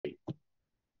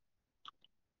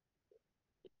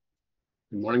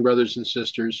Good morning, brothers and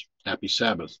sisters. Happy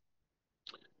Sabbath.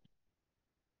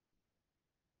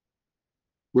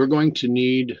 We're going to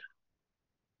need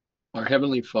our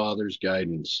Heavenly Father's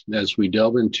guidance as we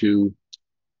delve into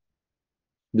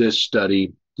this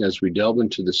study, as we delve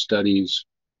into the studies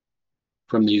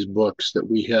from these books that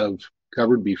we have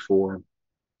covered before,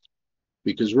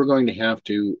 because we're going to have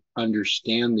to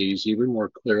understand these even more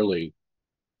clearly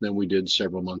than we did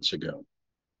several months ago.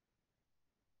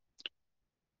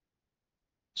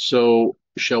 So,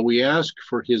 shall we ask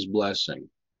for His blessing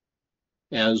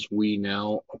as we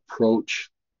now approach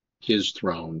His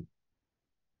throne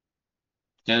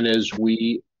and as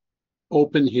we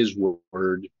open His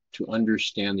word to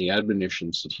understand the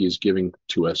admonitions that He is giving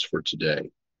to us for today?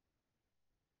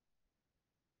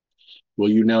 Will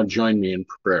you now join me in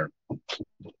prayer?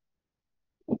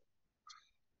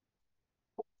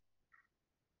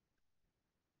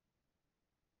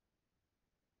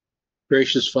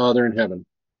 Gracious Father in heaven,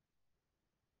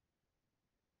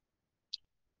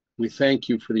 we thank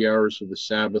you for the hours of the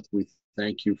Sabbath. We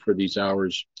thank you for these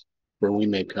hours where we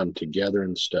may come together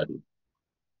and study.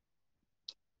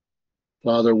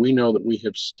 Father, we know that we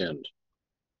have sinned.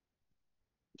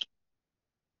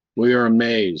 We are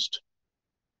amazed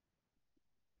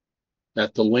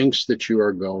at the lengths that you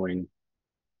are going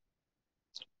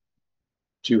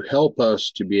to help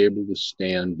us to be able to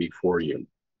stand before you.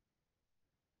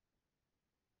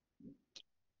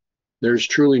 There's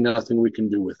truly nothing we can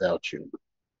do without you.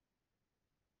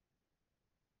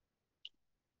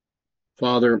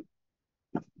 Father,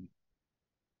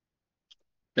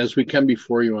 as we come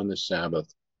before you on this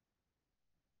Sabbath,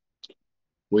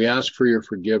 we ask for your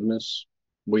forgiveness.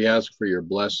 We ask for your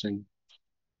blessing.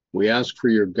 We ask for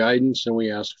your guidance, and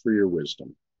we ask for your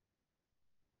wisdom.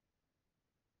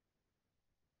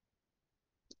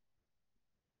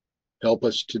 Help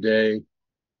us today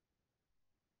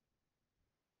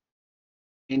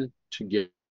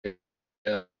together.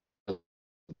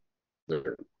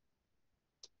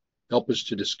 Help us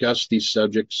to discuss these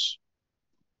subjects.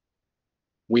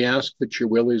 We ask that your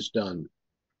will is done.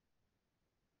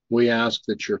 We ask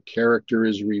that your character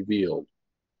is revealed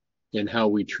in how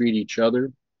we treat each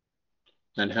other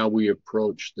and how we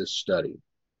approach this study.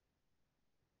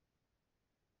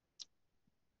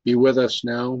 Be with us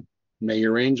now. May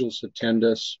your angels attend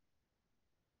us.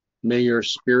 May your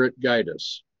Spirit guide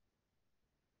us.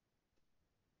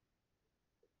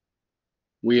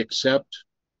 We accept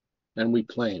and we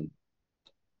claim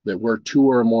that where two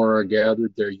or more are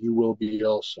gathered, there you will be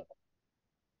also.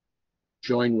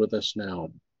 Join with us now.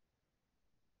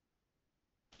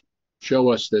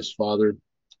 Show us this, Father,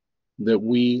 that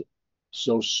we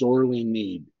so sorely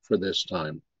need for this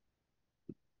time.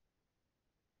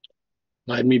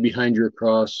 Hide me behind your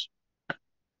cross.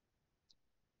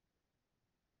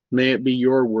 May it be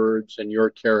your words and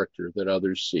your character that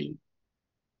others see.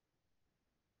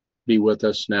 Be with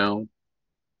us now.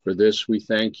 For this we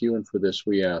thank you, and for this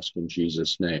we ask in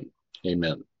Jesus' name.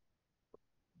 Amen.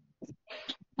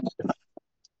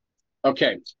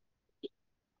 Okay.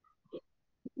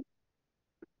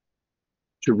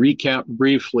 To recap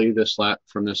briefly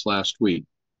from this last week,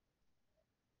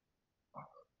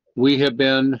 we have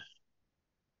been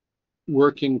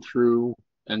working through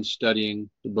and studying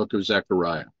the book of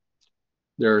Zechariah.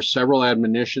 There are several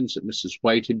admonitions that Mrs.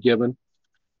 Dwight had given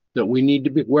that we need to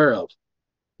be aware of.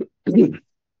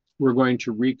 We're going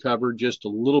to recover just a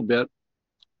little bit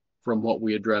from what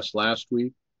we addressed last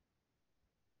week,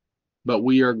 but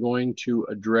we are going to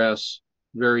address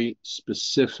very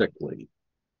specifically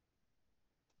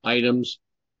items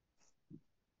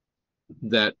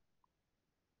that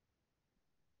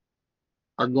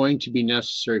are going to be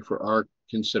necessary for our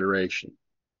consideration.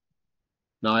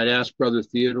 Now, I'd ask Brother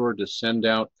Theodore to send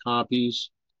out copies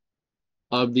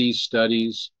of these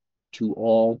studies to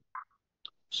all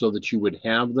so that you would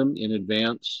have them in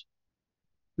advance,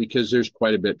 because there's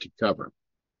quite a bit to cover.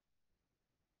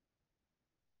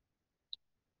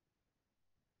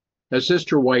 As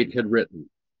Sister White had written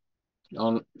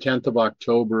on 10th of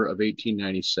October of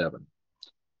 1897,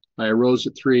 I arose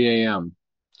at 3 a.m.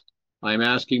 I am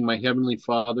asking my Heavenly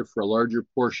Father for a larger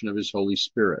portion of His Holy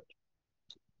Spirit.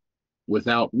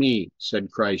 Without me, said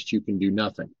Christ, you can do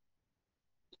nothing.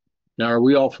 Now, are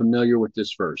we all familiar with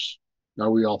this verse? Are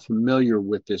we all familiar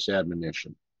with this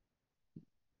admonition?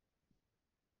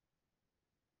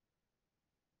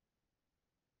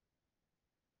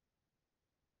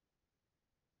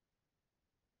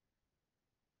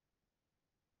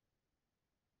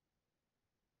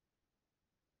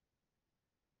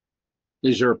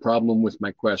 Is there a problem with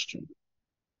my question?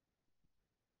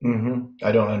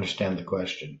 I don't understand the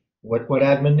question. What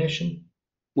admonition?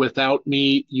 Without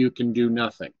me, you can do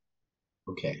nothing.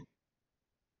 Okay.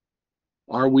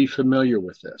 Are we familiar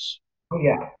with this? Oh,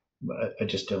 yeah. But I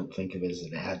just don't think of it as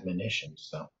an admonition.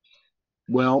 So,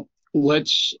 Well,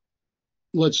 let's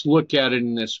look at it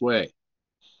in this way.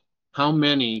 How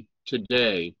many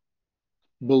today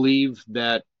believe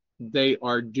that they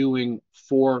are doing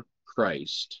for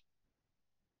Christ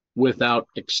without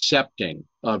accepting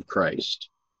of Christ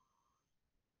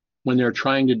when they're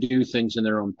trying to do things in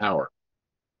their own power?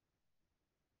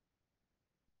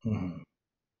 mhm.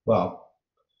 Well,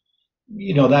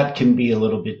 that can be a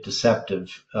little bit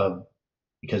deceptive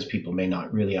because people may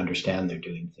not really understand they're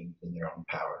doing things in their own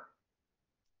power.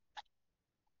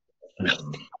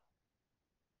 Um,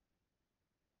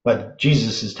 but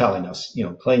Jesus is telling us,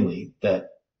 plainly that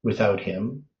without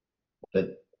him,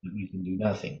 that we can do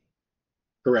nothing.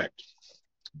 Correct.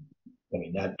 I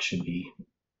mean, that should be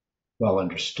well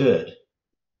understood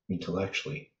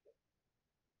intellectually.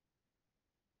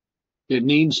 It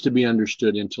needs to be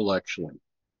understood intellectually.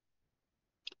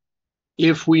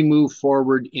 If we move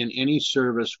forward in any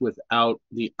service without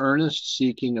the earnest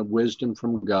seeking of wisdom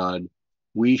from God,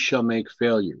 we shall make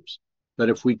failures. But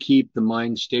if we keep the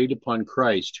mind stayed upon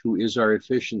Christ, who is our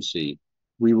efficiency,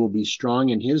 we will be strong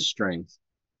in his strength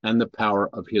and the power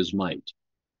of his might.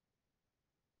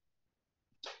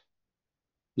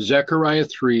 Zechariah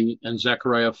 3 and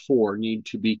Zechariah 4 need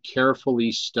to be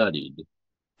carefully studied,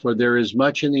 for there is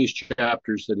much in these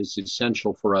chapters that is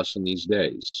essential for us in these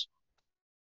days,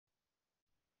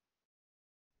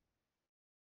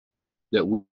 that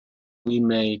we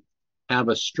may have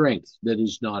a strength that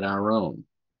is not our own.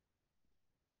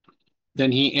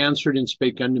 Then he answered and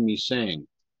spake unto me, saying,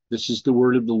 This is the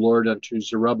word of the Lord unto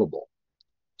Zerubbabel,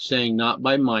 saying, Not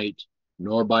by might,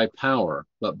 nor by power,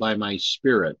 but by my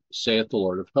spirit, saith the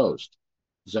Lord of hosts.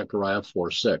 Zechariah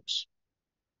 4:6.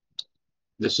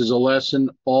 This is a lesson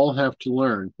all have to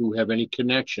learn who have any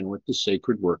connection with the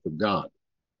sacred work of God.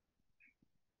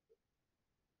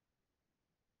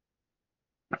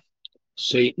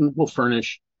 Satan will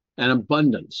furnish an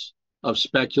abundance of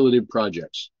speculative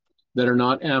projects that are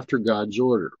not after God's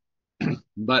order,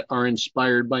 but are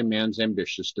inspired by man's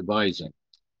ambitious devising.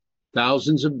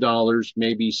 Thousands of dollars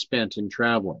may be spent in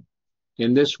traveling.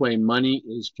 In this way, money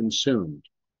is consumed,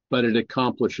 but it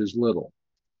accomplishes little.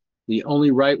 The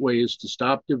only right way is to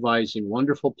stop devising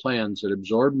wonderful plans that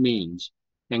absorb means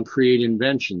and create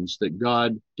inventions that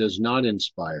God does not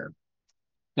inspire,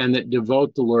 and that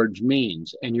devote the Lord's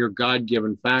means and your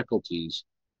God-given faculties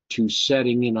to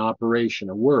setting in operation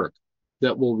a work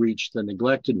that will reach the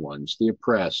neglected ones, the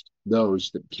oppressed,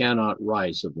 those that cannot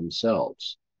rise of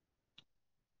themselves.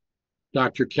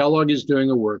 Dr. Kellogg is doing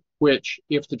a work which,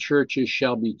 if the churches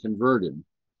shall be converted,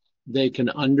 they can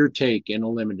undertake in a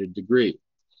limited degree.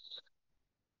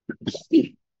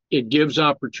 It gives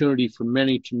opportunity for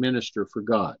many to minister for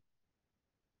God.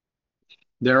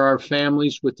 There are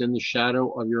families within the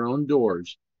shadow of your own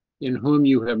doors in whom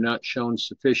you have not shown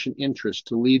sufficient interest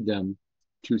to lead them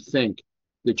to think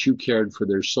that you cared for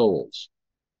their souls.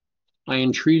 I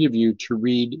entreat of you to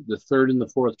read the third and the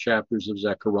fourth chapters of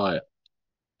Zechariah.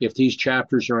 If these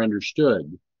chapters are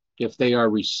understood, if they are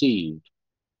received,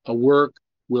 a work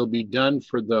will be done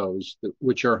for those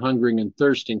which are hungering and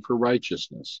thirsting for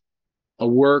righteousness, a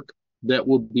work that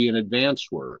will be an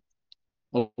advanced work,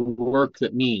 a work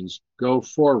that means go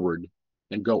forward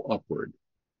and go upward.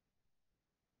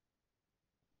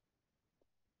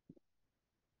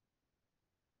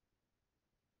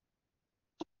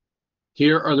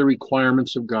 Here are the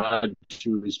requirements of God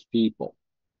to his people.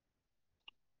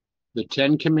 The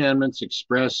Ten Commandments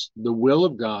express the will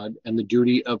of God and the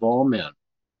duty of all men.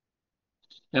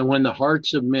 And when the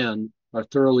hearts of men are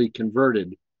thoroughly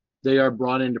converted, they are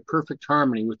brought into perfect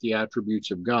harmony with the attributes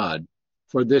of God,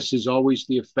 for this is always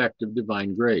the effect of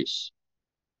divine grace.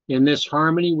 In this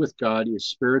harmony with God is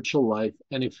spiritual life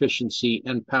and efficiency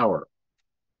and power.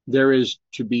 There is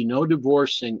to be no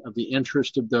divorcing of the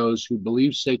interest of those who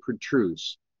believe sacred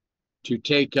truths to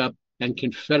take up and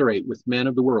confederate with men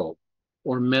of the world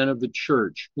or men of the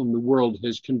church whom the world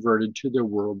has converted to their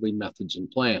worldly methods and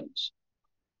plans.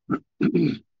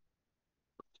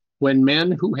 When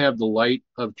men who have the light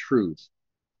of truth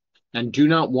and do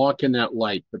not walk in that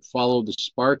light, but follow the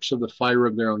sparks of the fire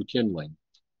of their own kindling,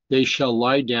 they shall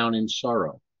lie down in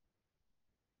sorrow.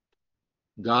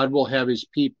 God will have his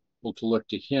people to look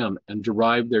to him and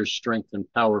derive their strength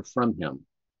and power from him,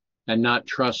 and not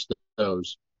trust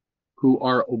those who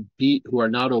are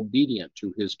not obedient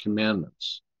to his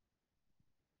commandments.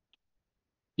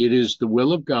 It is the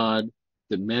will of God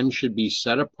that men should be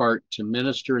set apart to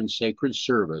minister in sacred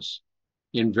service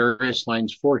in various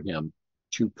lines for him,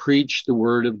 to preach the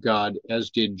word of God, as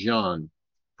did John,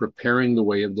 preparing the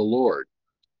way of the Lord.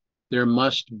 There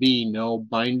must be no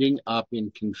binding up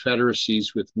in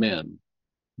confederacies with men.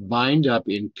 Bind up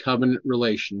in covenant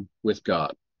relation with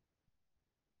God.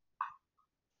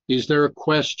 Is there a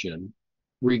question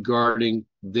regarding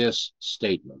this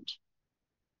statement?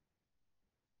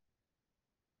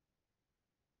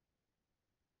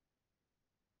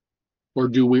 Or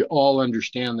do we all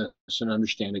understand this and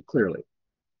understand it clearly?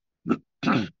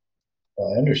 I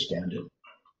understand it.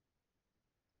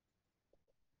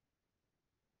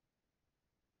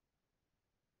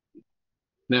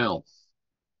 Now,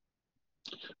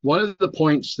 one of the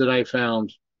points that I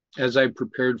found as I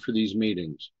prepared for these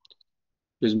meetings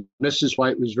is Mrs.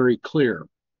 White was very clear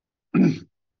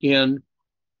in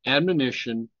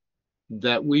admonition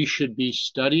that we should be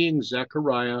studying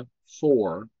Zechariah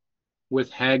 4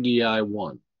 with Haggai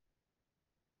 1.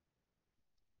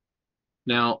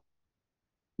 Now,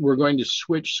 we're going to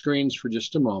switch screens for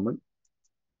just a moment.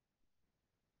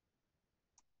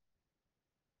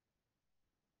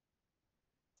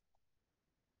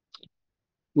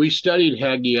 We studied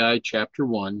Haggai chapter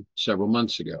 1 several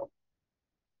months ago.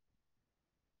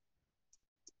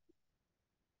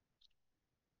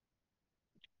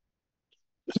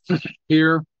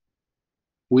 Here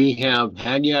we have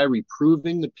Haggai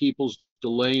reproving the people's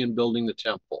delay in building the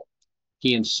temple.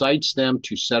 He incites them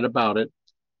to set about it.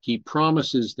 He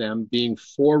promises them, being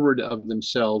forward of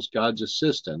themselves, God's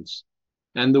assistance,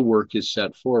 and the work is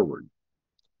set forward.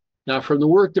 Now, from the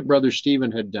work that Brother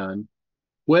Stephen had done,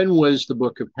 when was the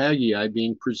book of Haggai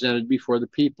being presented before the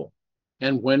people?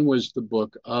 And when was the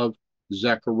book of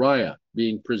Zechariah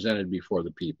being presented before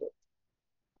the people?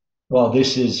 Well,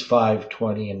 this is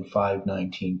 520 and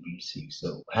 519 BC.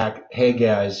 So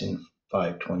Haggai is in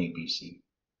 520 BC.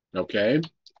 Okay.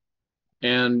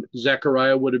 And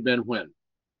Zechariah would have been when?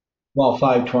 Well,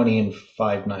 520 and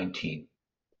 519.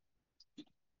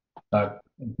 I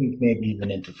think maybe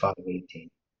even into 518,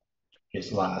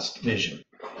 his last vision.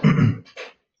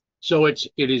 So it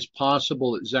is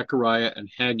possible that Zechariah and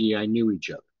Haggai knew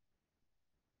each other,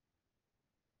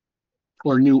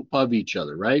 or knew of each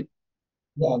other, right?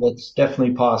 Yeah, that's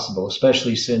definitely possible,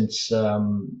 especially since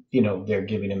they're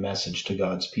giving a message to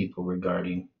God's people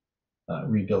regarding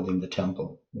rebuilding the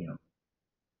temple.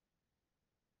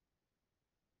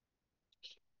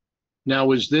 Now,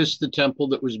 was this the temple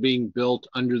that was being built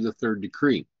under the third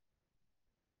decree?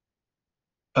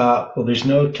 Well, there's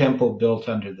no temple built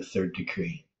under the third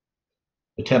decree.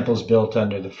 The temple's built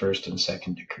under the first and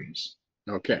second decrees.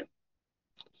 Okay.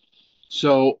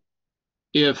 So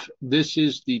if this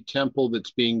is the temple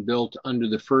that's being built under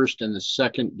the first and the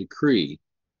second decree,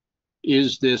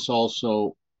 is this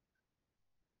also,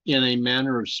 in a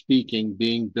manner of speaking,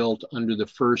 being built under the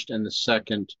first and the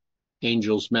second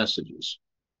angel's messages?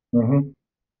 Mm-hmm.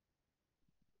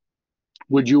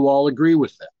 Would you all agree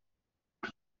with that?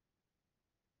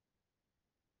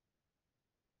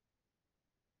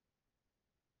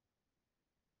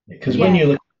 Because when you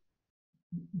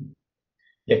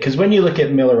look at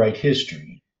Millerite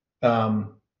history,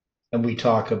 and we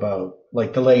talk about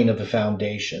like the laying of the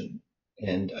foundation,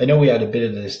 and I know we had a bit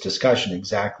of this discussion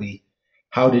exactly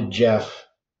how did Jeff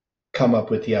come up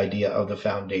with the idea of the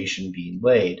foundation being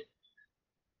laid,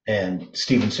 and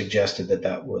Stephen suggested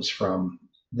that was from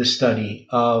the study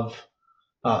of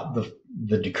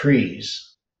the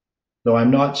decrees, though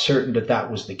I'm not certain that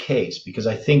was the case, because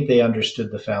I think they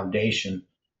understood the foundation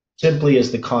simply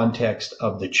as the context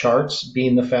of the charts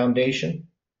being the foundation.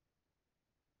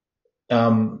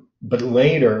 But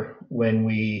later, when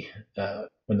the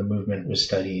movement was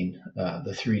studying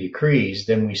the three decrees,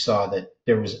 then we saw that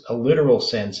there was a literal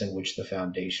sense in which the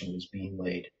foundation was being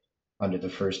laid under the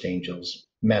first angel's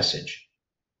message,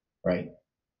 right?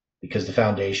 Because the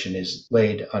foundation is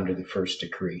laid under the first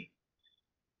decree.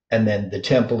 And then the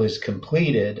temple is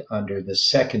completed under the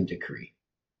second decree,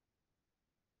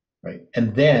 right?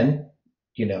 And then,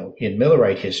 in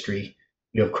Millerite history,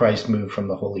 you have Christ moved from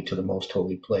the holy to the most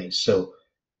holy place. So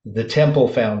the temple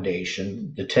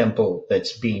foundation, the temple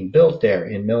that's being built there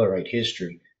in Millerite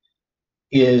history,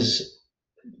 is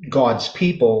God's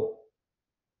people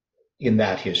in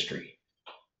that history,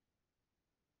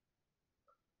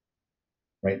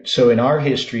 right? So in our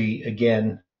history,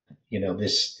 again,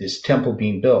 this temple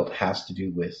being built has to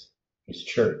do with his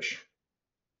church.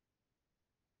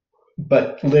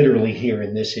 But literally here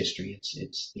in this history,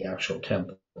 it's the actual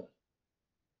temple.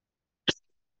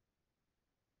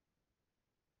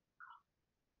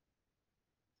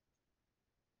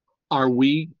 Are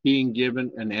we being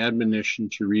given an admonition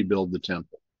to rebuild the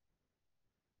temple?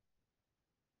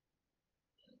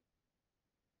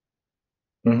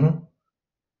 Mm-hmm.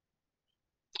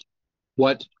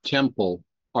 What temple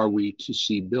are we to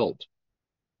see built?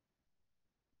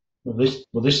 This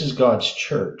is God's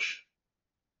church.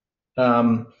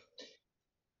 There's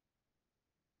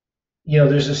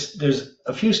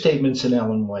a few statements in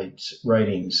Ellen White's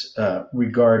writings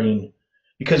regarding,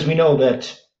 because we know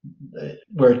that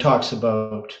where it talks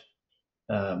about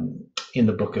in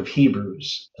the book of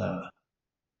Hebrews,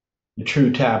 the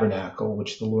true tabernacle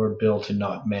which the Lord built and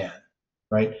not man,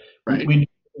 right? Right. We know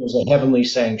there's a heavenly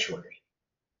sanctuary,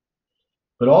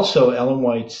 but also Ellen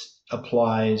White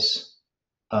applies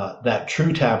that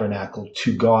true tabernacle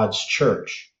to God's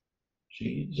church.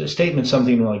 A statement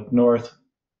something like north,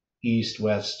 east,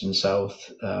 west, and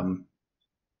south, and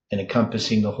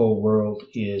encompassing the whole world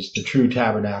is the true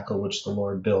tabernacle which the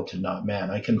Lord built and not man.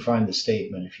 I can find the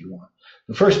statement if you want.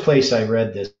 The first place I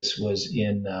read this was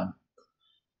in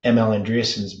M.L.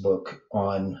 Andreassen's book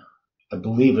on, I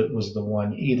believe it was the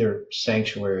one, either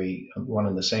sanctuary, one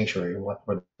in the sanctuary, or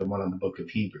the one on the book of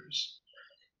Hebrews,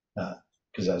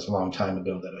 because that was a long time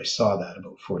ago that I saw that,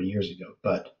 about 40 years ago.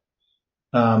 But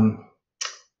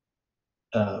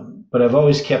I've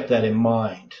always kept that in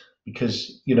mind,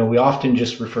 because, we often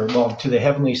just refer, to the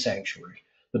heavenly sanctuary,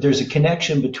 but there's a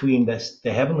connection between the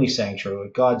heavenly sanctuary,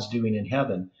 what God's doing in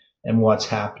heaven, and what's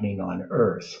happening on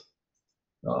earth.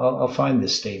 I'll find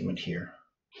this statement here.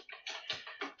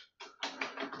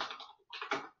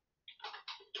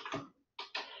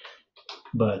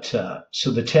 But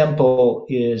so the temple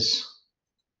is,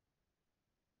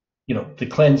 the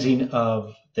cleansing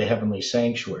of the heavenly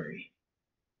sanctuary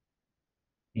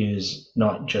is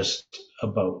not just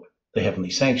about the heavenly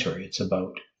sanctuary. It's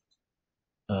about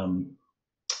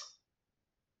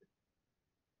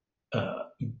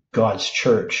God's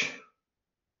church.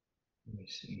 Let me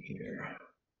see here.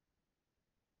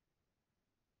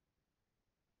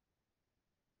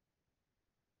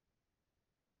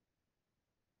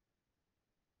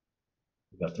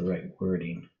 Got the right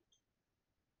wording.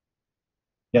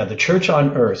 Yeah, the church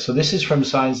on earth. So this is from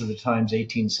Signs of the Times,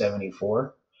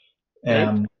 1874.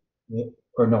 Pardon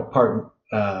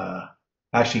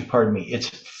me. It's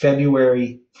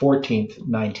February 14th,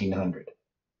 1900.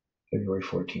 February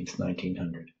 14th,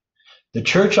 1900. The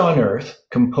church on earth,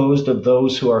 composed of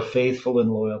those who are faithful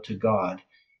and loyal to God,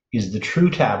 is the true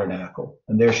tabernacle.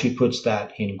 And there she puts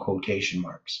that in quotation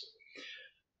marks.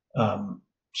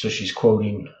 So she's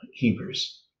quoting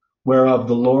Hebrews, whereof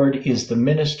the Lord is the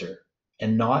minister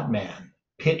and not man,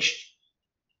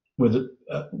 whereof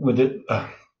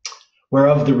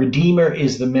the Redeemer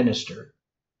is the minister,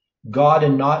 God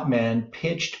and not man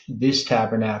pitched this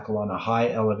tabernacle on a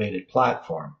high elevated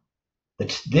platform.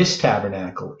 This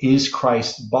tabernacle is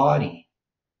Christ's body,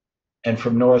 and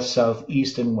from north, south,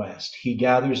 east, and west, he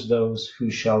gathers those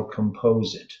who shall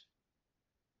compose it.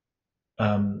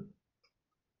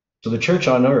 So the church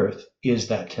on earth is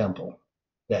that temple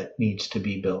that needs to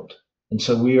be built. And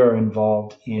so we are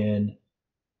involved in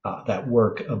that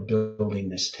work of building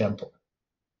this temple.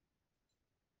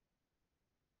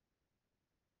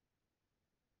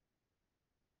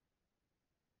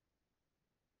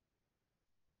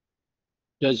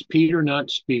 Does Peter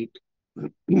not speak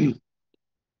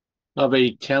of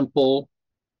a temple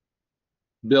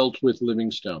built with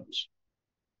living stones?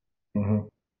 Mm-hmm.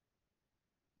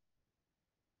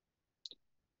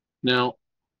 Now,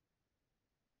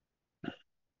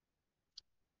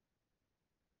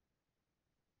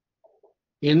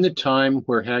 in the time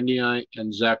where Haggai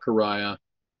and Zechariah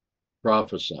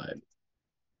prophesied,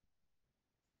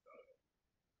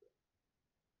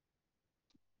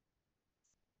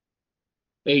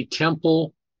 a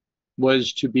temple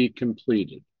was to be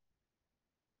completed.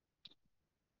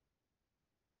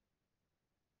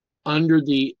 Under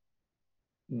the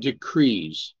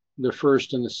decrees, the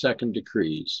first and the second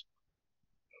decrees,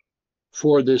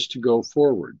 for this to go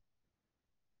forward.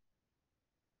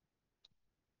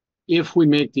 If we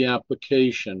make the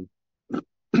application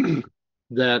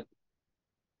that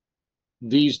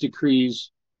these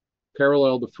decrees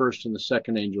parallel the first and the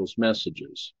second angel's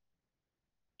messages,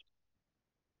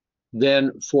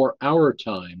 then for our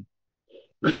time,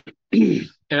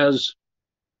 as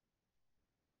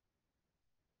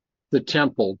the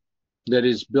temple that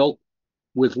is built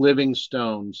with living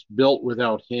stones, built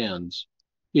without hands,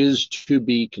 is to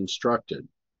be constructed,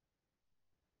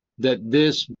 that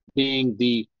this being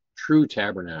the true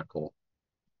tabernacle,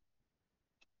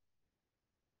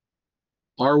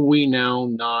 are we now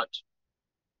not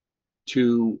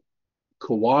to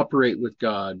cooperate with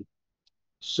God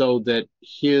so that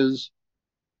his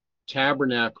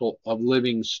tabernacle of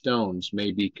living stones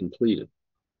may be completed?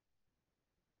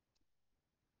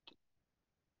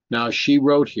 Now, she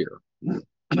wrote here,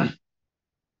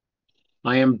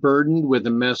 I am burdened with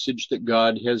a message that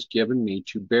God has given me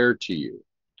to bear to you.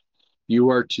 You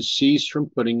are to cease from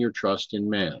putting your trust in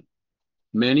man.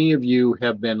 Many of you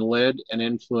have been led and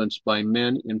influenced by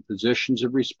men in positions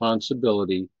of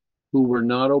responsibility who were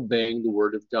not obeying the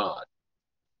word of God,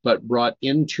 but brought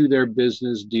into their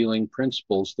business dealing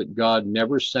principles that God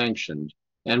never sanctioned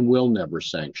and will never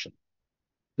sanction.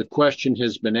 The question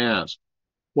has been asked,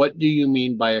 what do you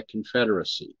mean by a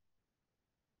confederacy?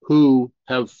 Who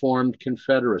have formed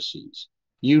confederacies?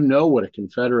 You know what a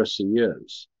confederacy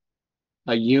is.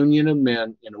 A union of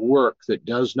men in a work that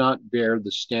does not bear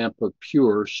the stamp of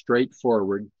pure,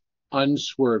 straightforward,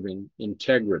 unswerving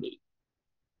integrity.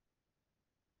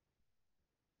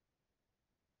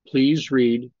 Please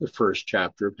read the first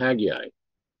chapter of Haggai.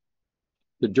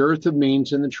 The dearth of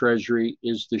means in the treasury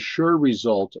is the sure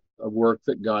result of work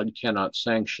that God cannot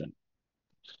sanction.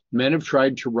 Men have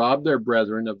tried to rob their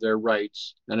brethren of their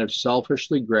rights and have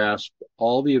selfishly grasped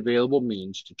all the available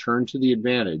means to turn to the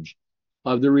advantage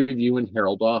of the Review and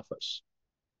Herald office.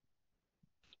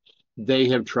 They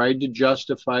have tried to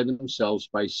justify themselves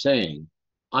by saying,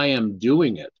 I am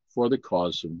doing it for the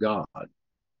cause of God.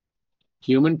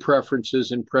 Human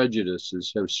preferences and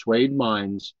prejudices have swayed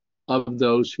minds of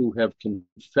those who have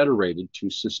confederated to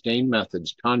sustain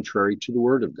methods contrary to the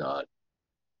Word of God.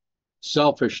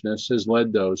 Selfishness has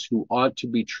led those who ought to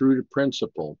be true to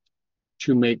principle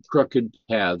to make crooked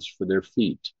paths for their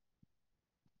feet.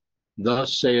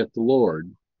 Thus saith the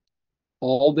Lord,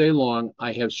 all day long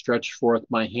I have stretched forth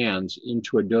my hands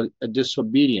into a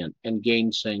disobedient and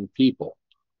gainsaying people.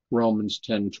 Romans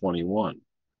 10:21.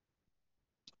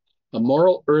 A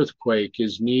moral earthquake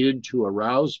is needed to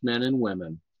arouse men and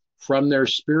women from their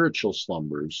spiritual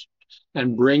slumbers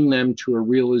and bring them to a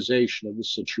realization of the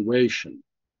situation.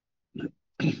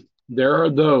 There are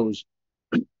those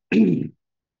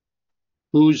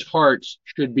whose hearts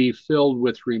should be filled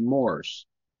with remorse,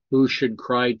 who should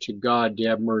cry to God to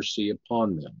have mercy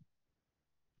upon them.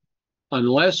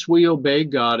 Unless we obey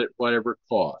God at whatever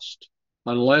cost,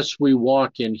 unless we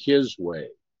walk in his way,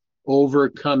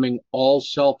 overcoming all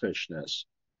selfishness,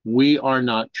 we are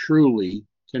not truly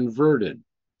converted.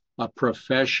 A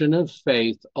profession of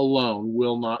faith alone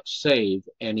will not save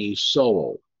any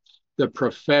soul. The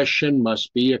profession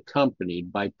must be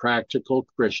accompanied by practical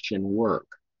Christian work.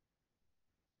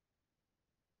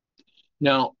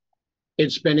 Now,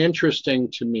 it's been interesting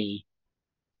to me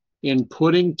in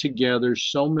putting together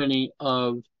so many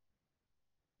of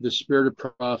the Spirit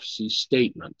of Prophecy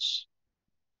statements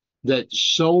that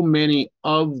so many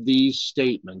of these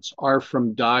statements are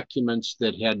from documents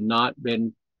that had not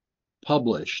been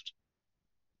published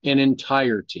in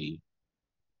entirety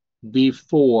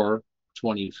before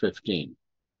 2015.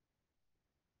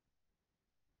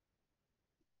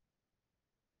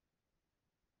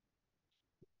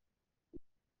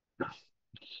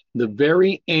 The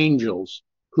very angels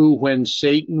who, when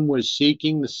Satan was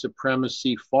seeking the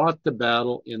supremacy, fought the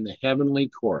battle in the heavenly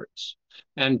courts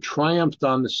and triumphed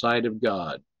on the side of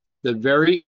God, the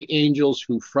very angels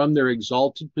who from their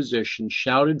exalted position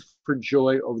shouted for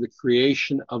joy over the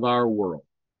creation of our world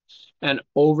and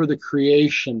over the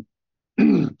creation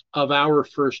of our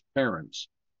first parents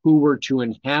who were to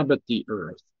inhabit the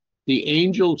earth, the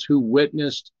angels who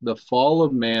witnessed the fall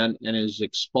of man and his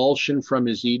expulsion from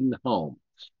his Eden home,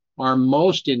 are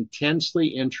most intensely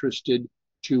interested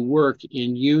to work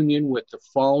in union with the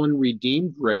fallen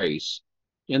redeemed race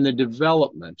in the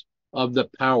development of the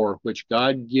power which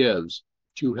God gives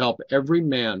to help every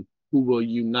man who will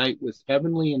unite with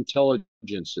heavenly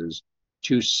intelligences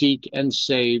to seek and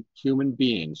save human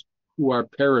beings who are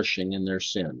perishing in their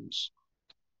sins.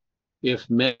 If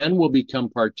men will become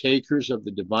partakers of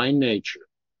the divine nature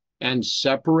and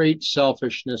separate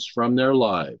selfishness from their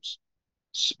lives,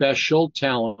 special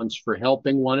talents for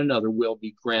helping one another will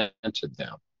be granted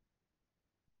them.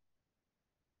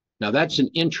 Now, that's an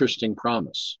interesting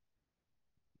promise.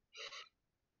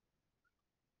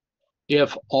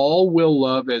 If all will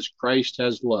love as Christ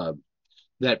has loved,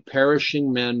 that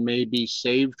perishing men may be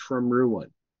saved from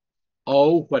ruin,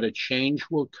 oh, what a change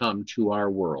will come to our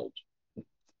world.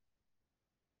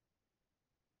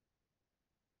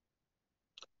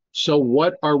 So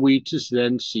what are we to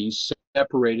then see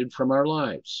separated from our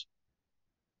lives?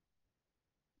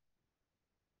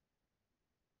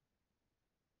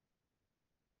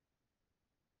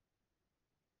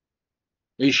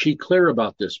 Is she clear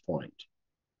about this point?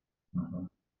 Mhm.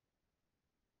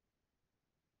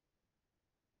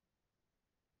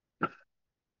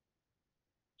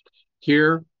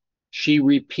 Here she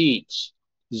repeats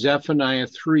Zephaniah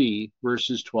 3,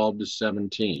 verses 12 to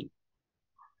 17.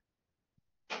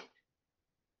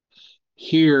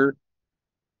 Here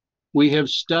We have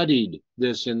studied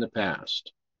this in the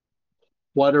past.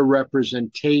 What a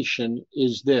representation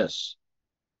is this?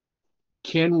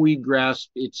 Can we grasp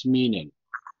its meaning?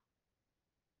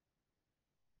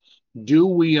 Do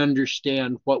we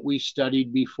understand what we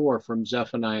studied before from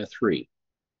Zephaniah 3?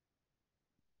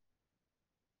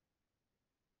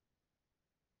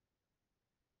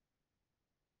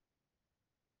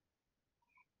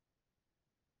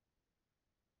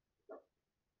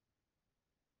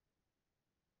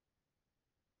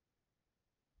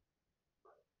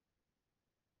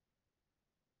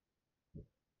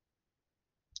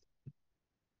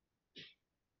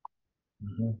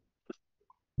 Mm-hmm.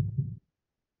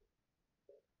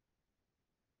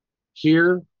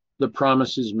 Here the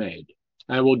promise is made.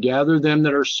 I will gather them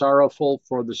that are sorrowful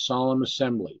for the solemn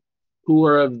assembly, who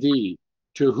are of thee,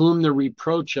 to whom the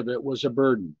reproach of it was a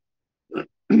burden.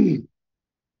 In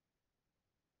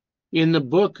the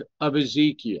book of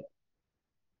Ezekiel,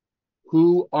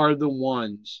 who are the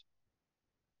ones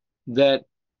that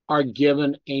are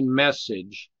given a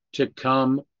message to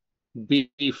come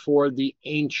before the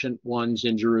ancient ones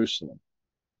in Jerusalem?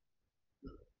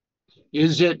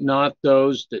 Is it not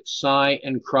those that sigh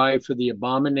and cry for the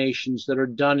abominations that are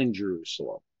done in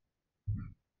Jerusalem?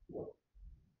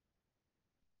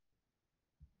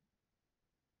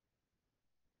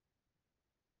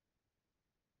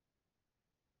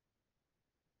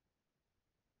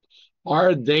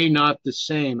 Are they not the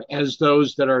same as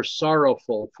those that are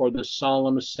sorrowful for the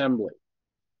solemn assembly?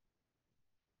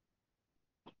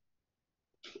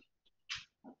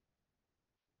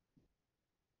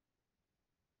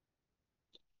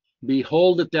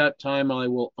 Behold, at that time I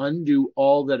will undo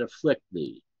all that afflict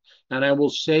thee, and I will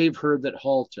save her that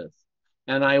halteth,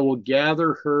 and I will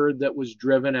gather her that was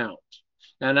driven out,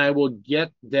 and I will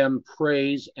get them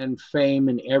praise and fame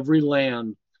in every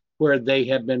land where they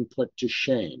have been put to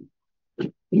shame.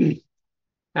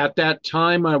 At that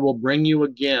time I will bring you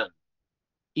again,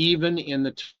 even in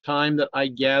the time that I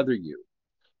gather you,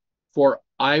 for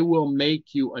I will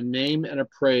make you a name and a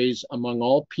praise among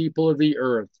all people of the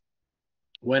earth,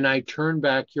 when I turn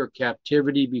back your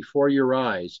captivity before your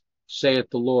eyes, saith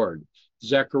the Lord.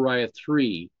 Zechariah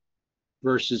 3,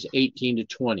 verses 18 to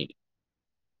 20.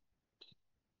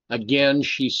 Again,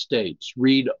 she states,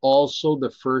 read also the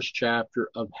first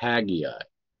chapter of Haggai.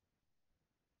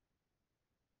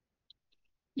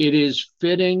 It is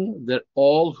fitting that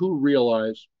all who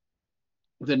realize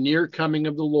the near coming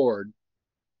of the Lord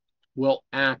will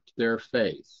act their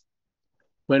faith.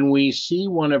 When we see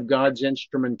one of God's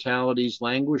instrumentalities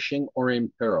languishing or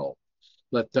in peril,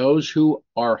 let those who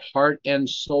are heart and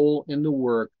soul in the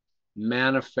work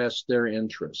manifest their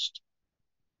interest.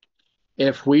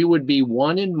 If we would be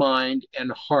one in mind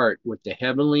and heart with the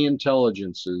heavenly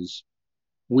intelligences,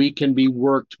 we can be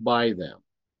worked by them.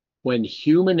 When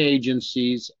human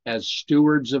agencies, as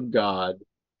stewards of God,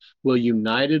 will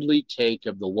unitedly take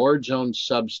of the Lord's own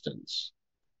substance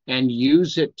and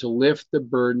use it to lift the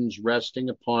burdens resting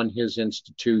upon his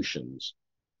institutions,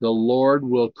 the Lord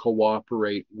will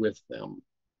cooperate with them.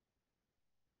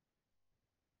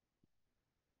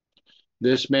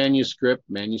 This manuscript,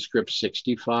 manuscript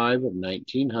 65 of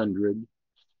 1900,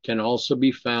 can also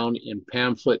be found in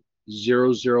pamphlet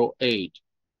 008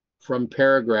 from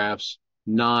paragraphs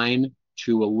 9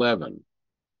 to 11.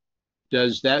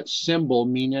 Does that symbol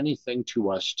mean anything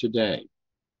to us today?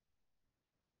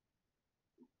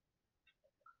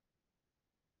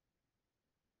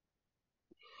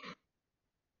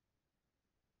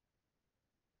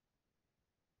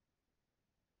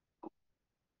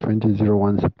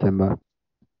 September.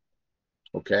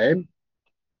 Okay.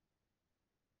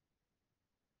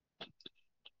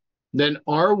 Then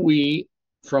are we,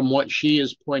 from what she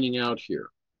is pointing out here,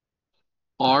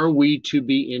 are we to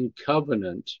be in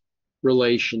covenant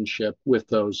relationship with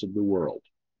those of the world?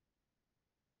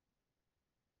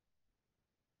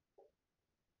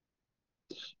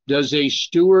 Does a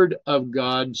steward of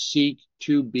God seek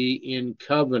to be in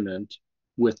covenant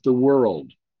with the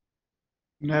world?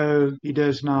 No, he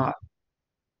does not.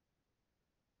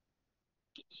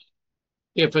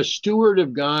 If a steward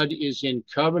of God is in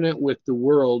covenant with the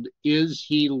world, is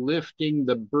he lifting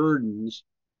the burdens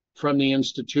from the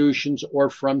institutions or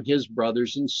from his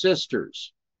brothers and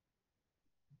sisters?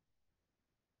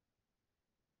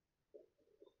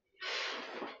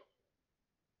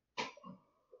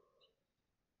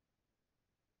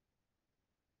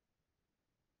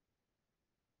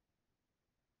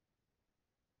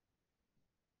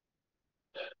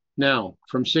 Now,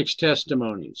 from Six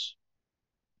Testimonies,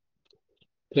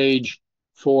 page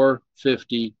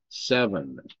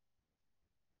 457.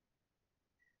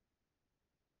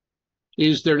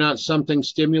 Is there not something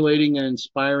stimulating and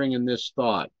inspiring in this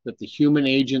thought, that the human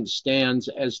agent stands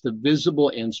as the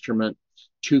visible instrument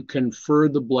to confer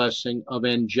the blessing of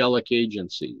angelic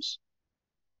agencies?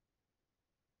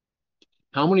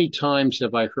 How many times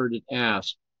have I heard it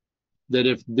asked that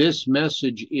if this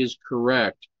message is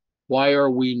correct, why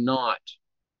are we not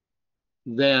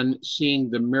then seeing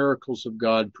the miracles of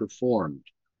God performed?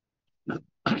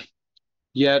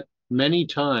 Yet many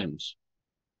times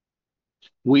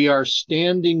we are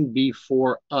standing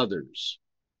before others,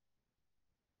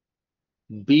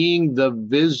 being the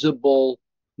visible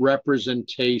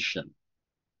representation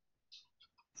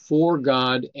for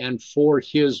God and for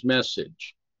his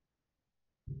message,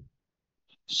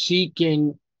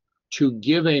 seeking to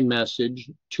give a message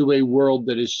to a world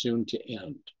that is soon to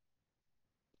end.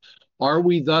 Are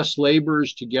we thus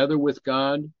laborers together with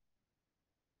God?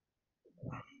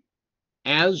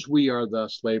 As we are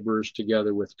thus laborers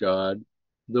together with God,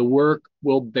 the work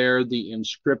will bear the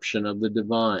inscription of the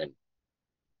divine.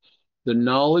 The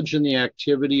knowledge and the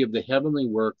activity of the heavenly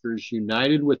workers,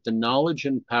 united with the knowledge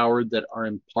and power that are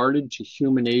imparted to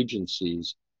human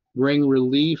agencies, bring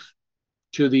relief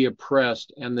to the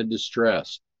oppressed and the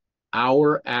distressed.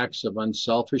 Our acts of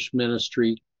unselfish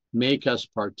ministry make us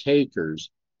partakers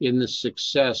in the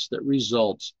success that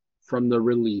results from the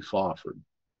relief offered.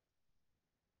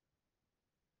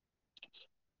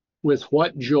 With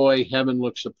what joy heaven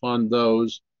looks upon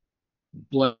those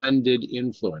blended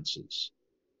influences.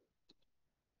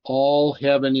 All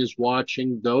heaven is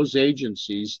watching those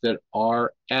agencies that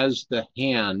are as the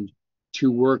hand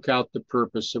to work out the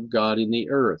purpose of God in the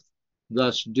earth,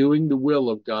 thus doing the will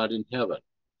of God in heaven.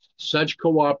 Such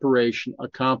cooperation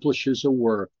accomplishes a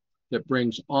work that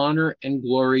brings honor and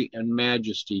glory and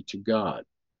majesty to God.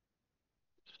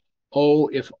 Oh,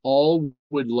 if all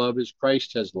would love as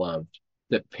Christ has loved,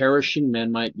 that perishing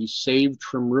men might be saved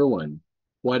from ruin,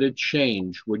 what a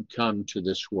change would come to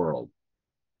this world.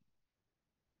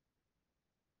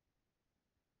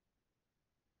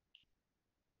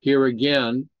 Here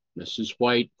again, Mrs.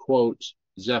 White quotes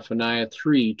Zephaniah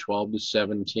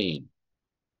 3:12-17.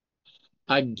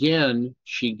 Again,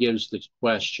 she gives the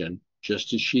question,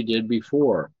 just as she did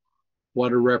before.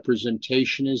 What a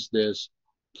representation is this?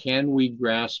 Can we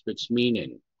grasp its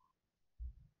meaning?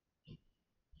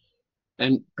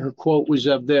 And her quote was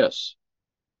of this: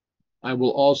 I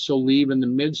will also leave in the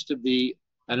midst of thee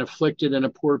an afflicted and a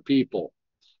poor people,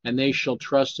 and they shall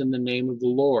trust in the name of the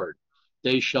Lord.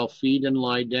 They shall feed and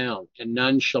lie down, and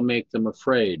none shall make them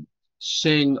afraid.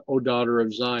 Sing, O daughter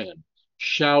of Zion.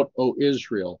 Shout, O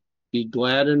Israel. Be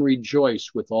glad and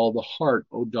rejoice with all the heart,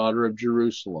 O daughter of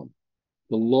Jerusalem.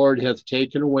 The Lord hath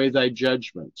taken away thy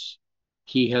judgments.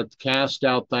 He hath cast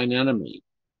out thine enemy.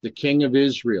 The King of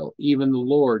Israel, even the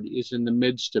Lord, is in the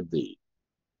midst of thee.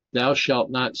 Thou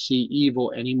shalt not see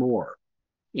evil any more.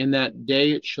 In that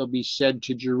day it shall be said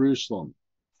to Jerusalem,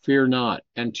 fear not,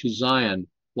 and to Zion,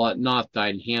 let not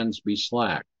thine hands be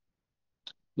slack.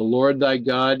 The Lord thy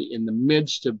God in the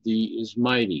midst of thee is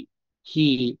mighty.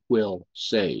 He will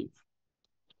save.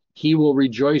 He will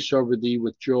rejoice over thee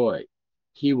with joy.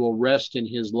 He will rest in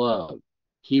his love.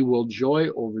 He will joy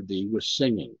over thee with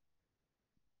singing.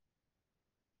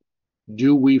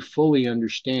 Do we fully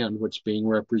understand what's being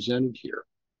represented here?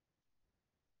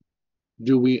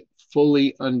 Do we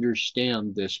fully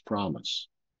understand this promise?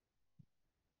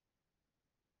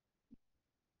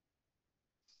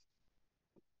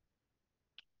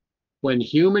 When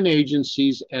human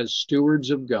agencies as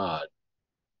stewards of God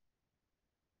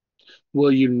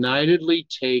will unitedly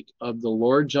take of the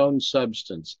Lord's own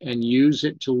substance and use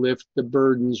it to lift the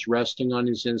burdens resting on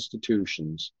his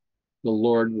institutions, the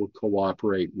Lord will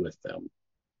cooperate with them.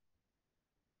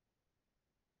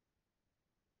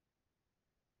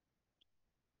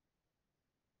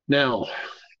 Now,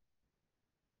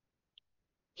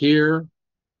 here,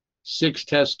 6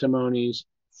 Testimonies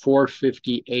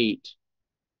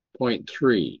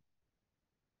 458.3.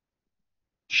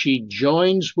 She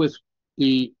joins with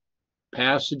the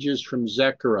passages from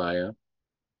Zechariah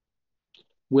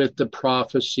with the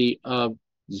prophecy of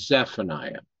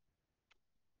Zephaniah.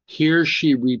 Here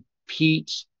she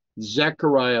repeats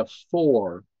Zechariah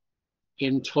 4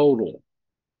 in total.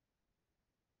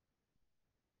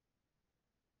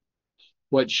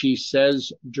 What she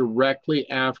says directly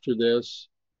after this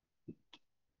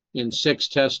in 6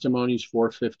 Testimonies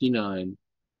 459,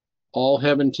 all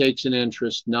heaven takes an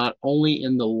interest not only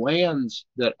in the lands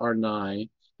that are nigh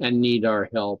and need our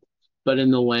help, but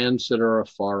in the lands that are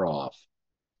afar off.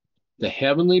 The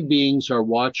heavenly beings are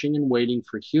watching and waiting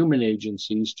for human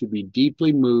agencies to be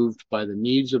deeply moved by the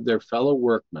needs of their fellow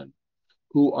workmen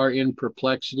who are in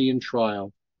perplexity and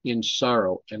trial, in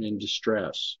sorrow and in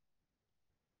distress.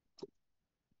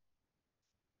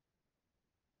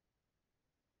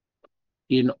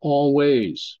 In all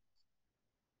ways,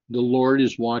 the Lord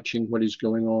is watching what is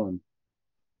going on.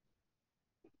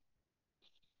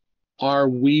 Are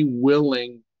we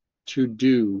willing to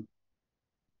do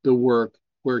the work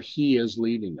where He is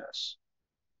leading us?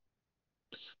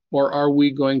 Or are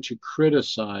we going to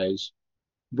criticize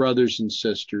brothers and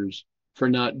sisters for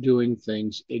not doing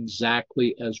things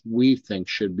exactly as we think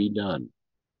should be done?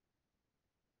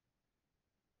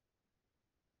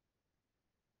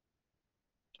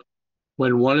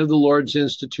 When one of the Lord's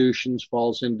institutions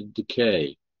falls into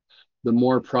decay, the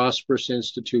more prosperous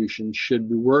institutions should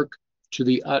work to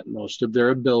the utmost of their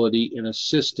ability in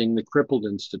assisting the crippled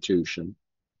institution,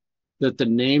 that the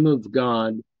name of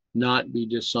God not be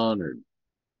dishonored.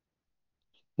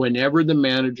 Whenever the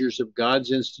managers of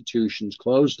God's institutions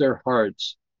close their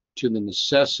hearts to the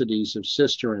necessities of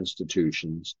sister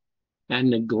institutions and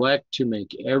neglect to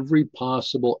make every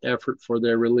possible effort for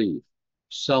their relief,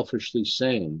 selfishly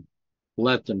saying,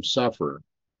 "Let them suffer,"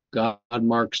 God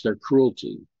marks their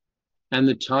cruelty, and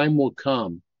the time will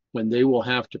come when they will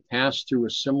have to pass through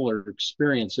a similar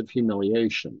experience of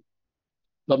humiliation.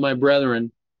 But my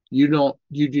brethren, you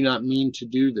do not mean to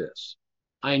do this.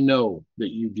 I know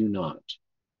that you do not.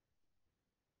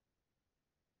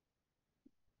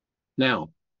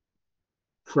 Now,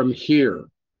 from here,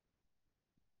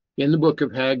 in the book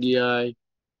of Haggai,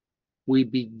 we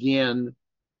begin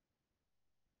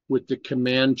with the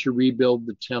command to rebuild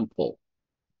the temple.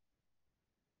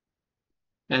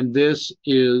 And this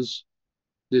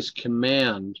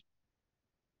command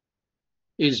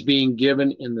is being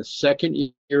given in the second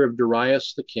year of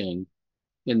Darius the king,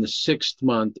 in the 6th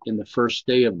month, in the 1st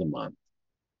day of the month.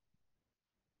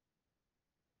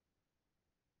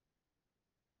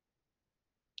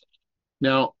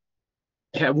 Now,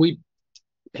 have we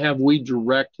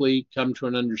directly come to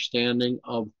an understanding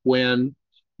of when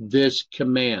this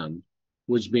command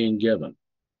was being given?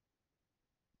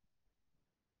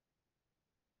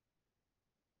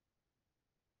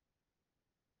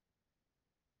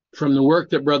 From the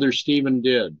work that Brother Stephen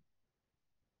did,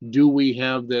 do we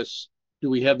have this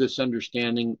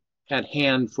understanding at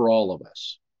hand for all of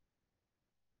us?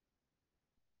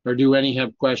 Or do any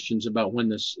have questions about when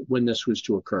this was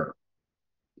to occur?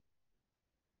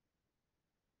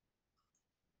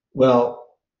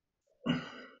 Well,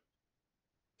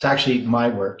 it's actually my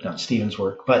work, not Stephen's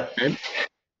work, but okay.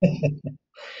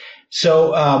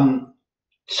 So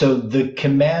the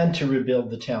command to rebuild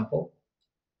the temple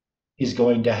is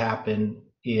going to happen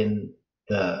in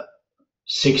the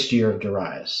 6th year of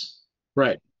Darius.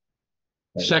 Right.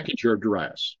 2nd year of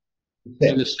Darius.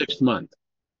 In the 6th month.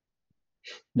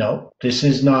 No, this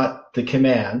is not the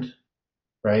command,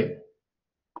 right?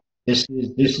 This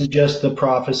is just the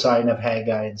prophesying of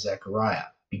Haggai and Zechariah.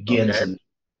 Begins in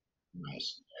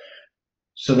Darius.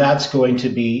 So that's going to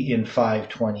be in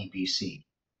 520 BC.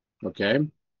 Okay.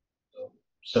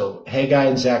 So Haggai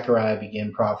and Zechariah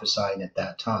begin prophesying at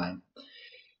that time.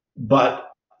 But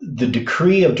the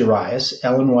decree of Darius,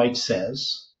 Ellen White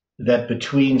says that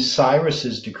between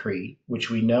Cyrus's decree, which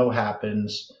we know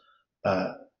happens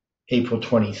April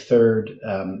 23rd,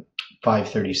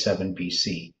 537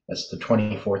 BC, that's the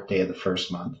 24th day of the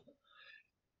 1st month,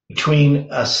 between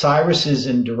Cyrus's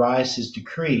and Darius's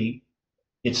decree,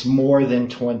 it's more than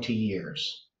 20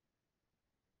 years.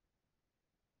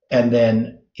 And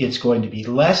then it's going to be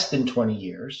less than 20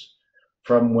 years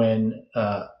from when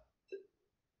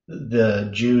the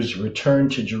Jews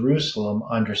returned to Jerusalem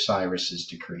under Cyrus's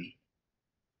decree.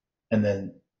 And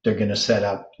then they're going to set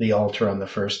up the altar on the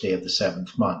 1st day of the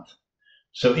 7th month.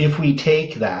 So if we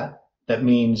take that, that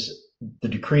means the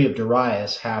decree of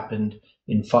Darius happened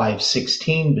in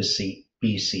 516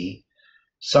 BC,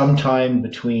 sometime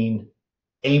between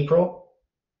April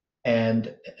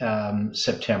and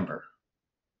September.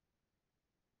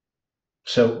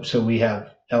 So we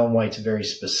have Ellen White's very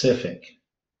specific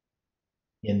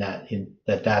in that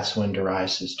that's when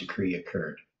Darius's decree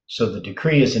occurred. So the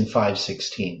decree is in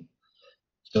 516.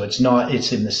 So it's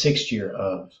in the 6th year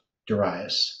of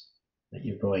Darius that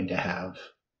you're going to have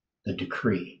the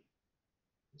decree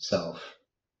itself.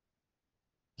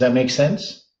 Does that make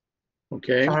sense?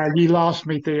 Okay. You lost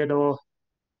me, Theodore.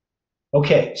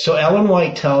 Okay, so Ellen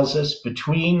White tells us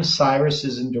between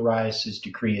Cyrus's and Darius's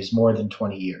decree is more than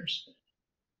 20 years.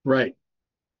 Right.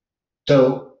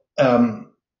 So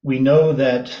we know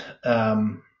that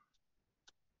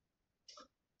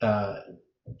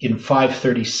in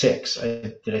 536,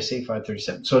 did I say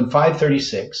 537? So in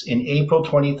 536, in April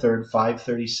 23rd,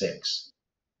 536,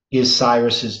 is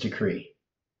Cyrus's decree.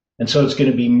 And so it's going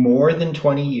to be more than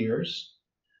 20 years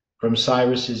from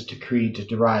Cyrus's decree to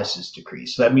Darius's decree.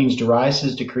 So that means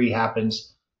Darius's decree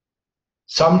happens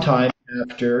sometime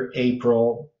after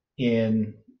April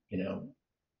in,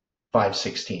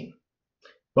 516.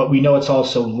 But we know it's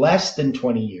also less than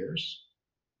 20 years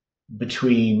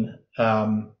between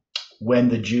when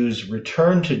the Jews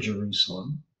returned to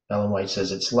Jerusalem. Ellen White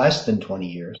says it's less than 20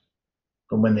 years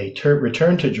from when they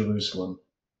returned to Jerusalem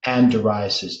and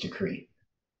Darius's decree.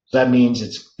 So that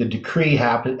means the decree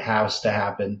has to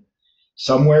happen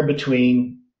somewhere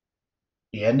between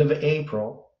the end of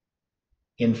April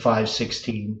in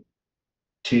 516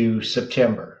 to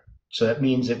September. So that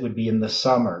means it would be in the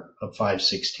summer of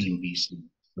 516 BC,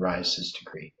 Darius's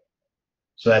decree.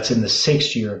 So that's in the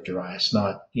 6th year of Darius,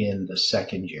 not in the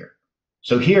 2nd year.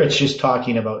 So here it's just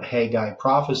talking about Haggai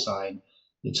prophesying.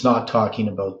 It's not talking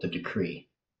about the decree.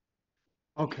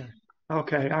 Okay.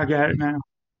 Okay, I got it now.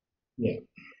 Yeah.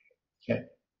 Okay.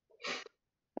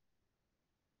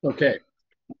 Okay.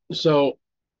 So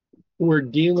we're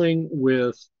dealing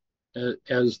with,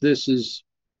 as this is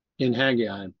in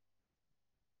Haggai,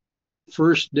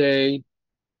 first day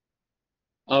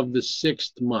of the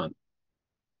 6th month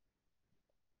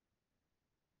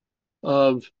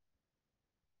of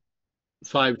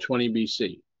 520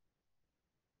 BC,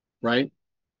 right?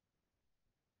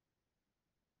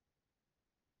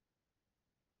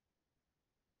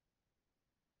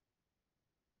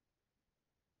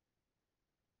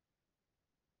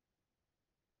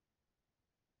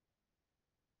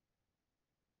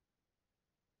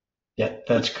 Yeah,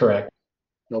 that's correct.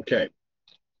 Okay.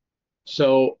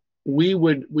 So we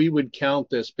would count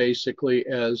this basically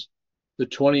as the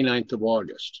 29th of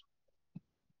August.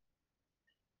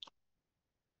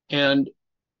 And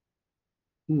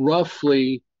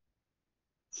roughly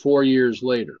 4 years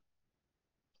later,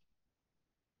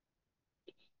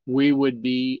 we would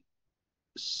be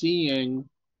seeing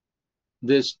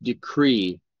this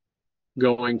decree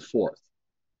going forth,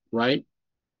 right?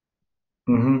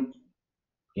 Mm-hmm.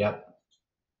 Yep.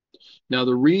 Now,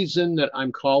 the reason that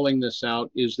I'm calling this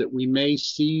out is that we may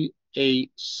see a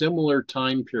similar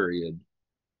time period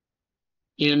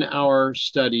in our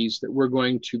studies that we're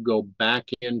going to go back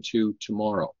into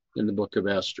tomorrow in the book of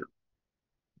Esther.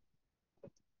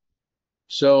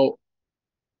 So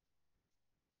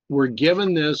we're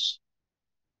given this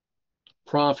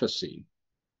prophecy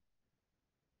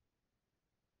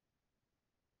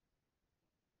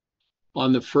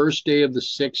on the first day of the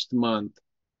 6th month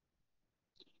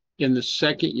in the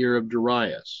 2nd year of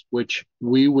Darius, which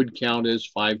we would count as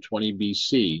 520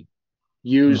 BC,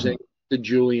 using the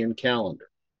Julian calendar.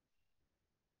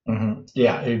 Mm-hmm.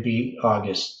 Yeah, it would be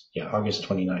August. Yeah, August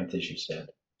 29th, as you said,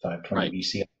 520 Right.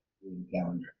 BC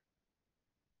calendar.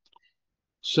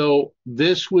 So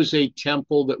this was a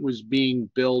temple that was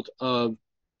being built of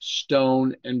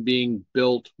stone and being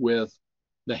built with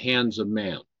the hands of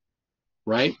man,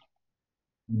 right?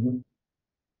 Mm-hmm.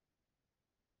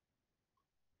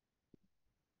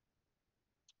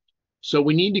 So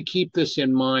we need to keep this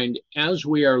in mind as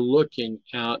we are looking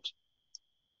at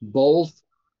both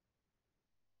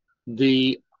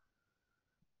the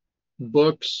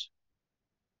books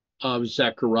of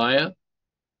Zechariah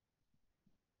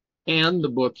and the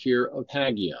book here of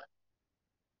Haggai.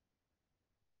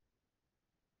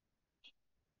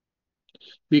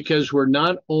 Because we're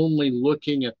not only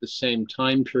looking at the same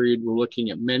time period, we're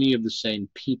looking at many of the same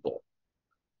people.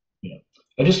 Yeah.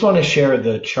 I just want to share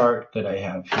the chart that I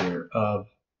have here of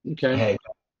Okay. Haggai.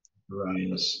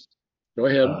 Go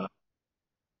ahead.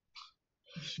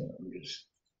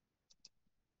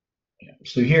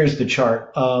 So here's the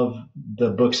chart of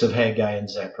the books of Haggai and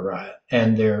Zechariah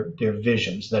and their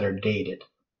visions that are dated.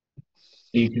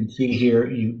 So you can see here,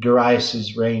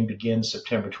 Darius's reign begins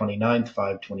September 29th,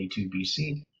 522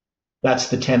 BC. That's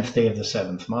the 10th day of the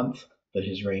 7th month that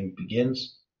his reign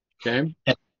begins. Okay.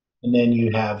 And then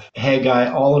you have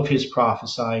Haggai, all of his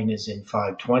prophesying is in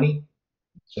 520.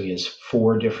 So he has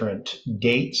 4 different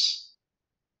dates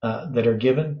that are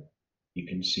given. You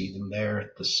can see them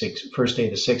there. The first day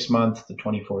of the 6th month, the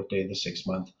 24th day of the 6th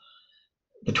month,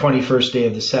 the 21st day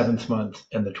of the 7th month,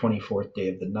 and the 24th day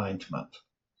of the 9th month.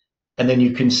 And then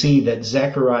you can see that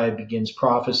Zechariah begins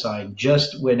prophesying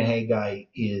just when Haggai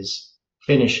is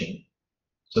finishing.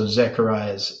 So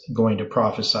Zechariah is going to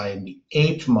prophesy in the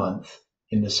 8th month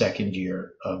in the 2nd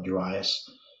year of Darius.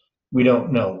 We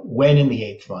don't know when in the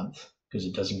 8th month because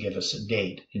it doesn't give us a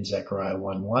date in Zechariah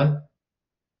 1:1.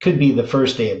 Could be the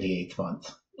first day of the 8th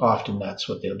month. Often that's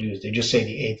what they'll do is they just say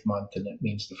the 8th month and it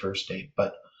means the first day,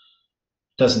 but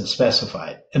doesn't specify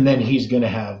it. And then he's going to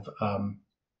have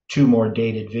 2 more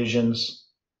dated visions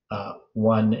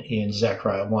one in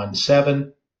Zechariah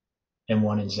 1:7 and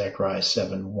one in Zechariah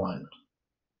 7:1.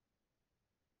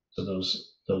 So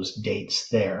those dates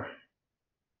there.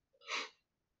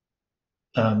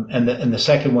 And the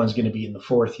second one's going to be in the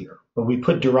fourth year. But we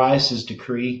put Darius's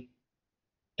decree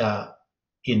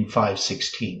in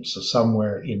 516, so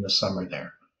somewhere in the summer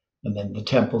there. And then the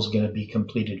temple's going to be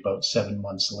completed about 7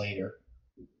 months later.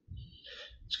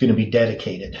 It's going to be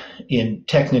dedicated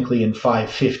technically in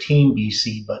 515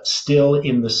 BC, but still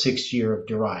in the 6th year of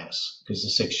Darius, because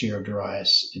the 6th year of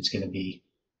Darius, it's going to be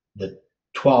the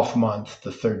 12th month,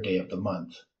 the 3rd day of the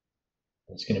month.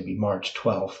 It's going to be March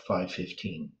 12th,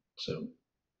 515. So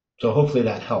hopefully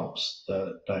that helps,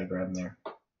 the diagram there.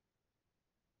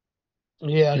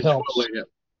 Yeah, it helps.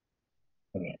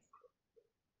 Okay.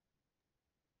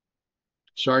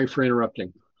 Sorry for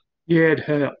interrupting. Yeah, it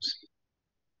helps.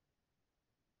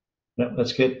 No,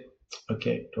 that's good.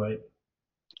 Okay, Dwight.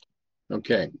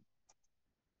 Okay.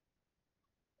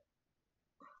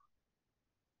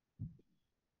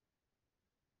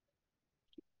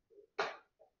 The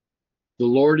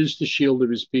Lord is the shield of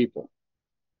his people.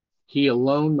 He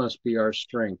alone must be our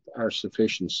strength, our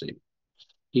sufficiency.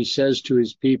 He says to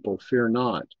his people, fear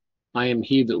not. I am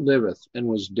he that liveth and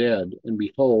was dead, and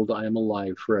behold, I am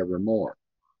alive forevermore.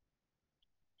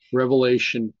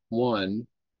 Revelation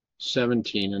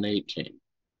 1:17 and 18.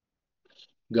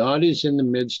 God is in the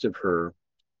midst of her.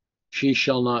 She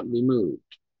shall not be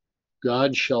moved.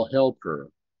 God shall help her,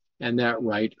 and that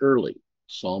right early.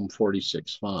 Psalm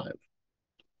 46:5.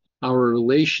 Our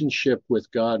relationship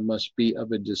with God must be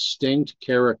of a distinct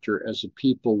character as a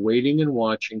people waiting and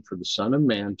watching for the Son of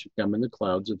Man to come in the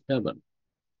clouds of heaven.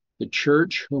 The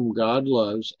church whom God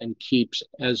loves and keeps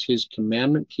as his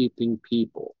commandment-keeping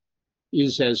people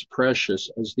is as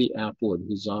precious as the apple of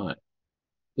his eye.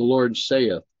 The Lord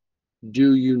saith,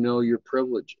 do you know your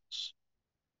privileges?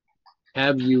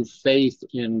 Have you faith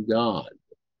in God?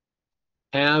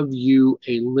 Have you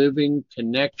a living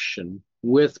connection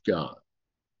with God?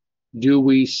 Do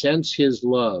we sense his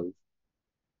love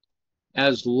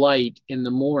as light in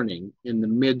the morning in the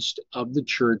midst of the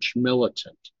church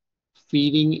militant,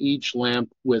 feeding each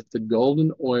lamp with the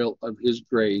golden oil of his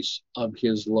grace, of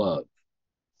his love?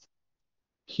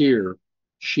 Here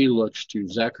she looks to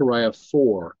Zechariah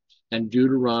 4 and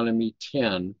Deuteronomy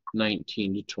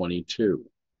 10:19 to 22.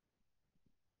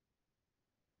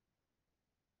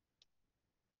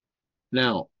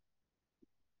 Now,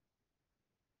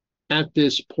 at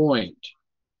this point,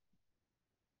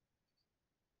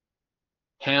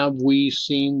 have we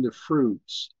seen the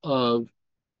fruits of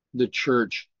the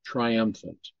church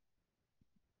triumphant?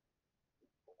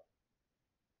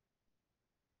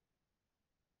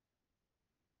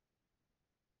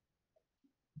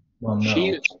 Well,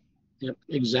 no.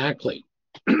 Exactly.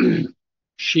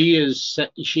 She is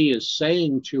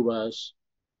saying to us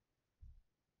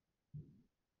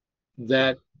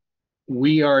that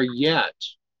we are yet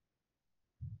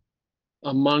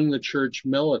among the church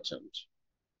militant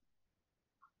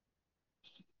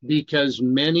because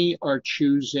many are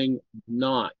choosing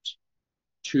not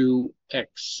to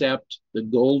accept the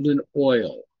golden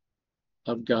oil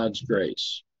of God's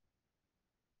grace.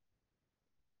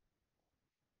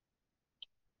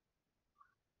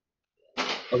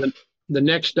 The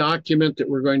next document that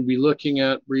we're going to be looking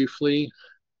at briefly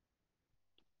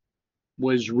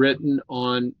was written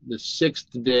on the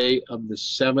 6th day of the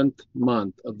 7th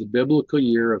month of the biblical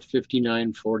year of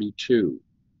 5942,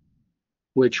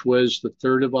 which was the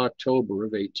 3rd of October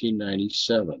of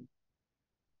 1897.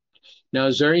 Now,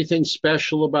 is there anything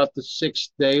special about the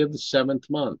 6th day of the 7th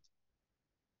month?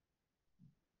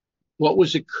 What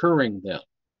was occurring then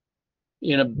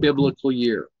in a biblical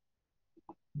year?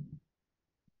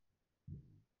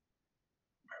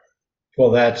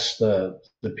 Well, that's the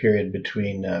period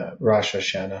between Rosh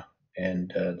Hashanah and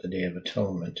the Day of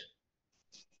Atonement.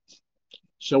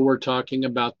 So we're talking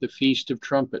about the Feast of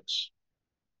Trumpets.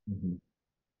 Mm-hmm.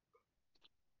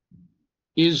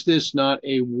 Is this not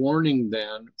a warning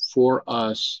then for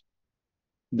us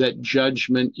that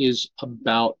judgment is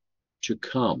about to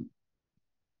come?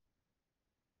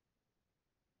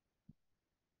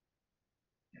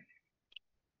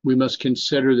 We must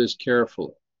consider this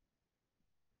carefully.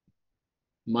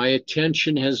 My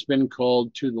attention has been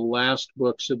called to the last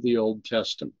books of the Old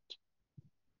Testament.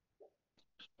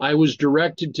 I was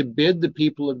directed to bid the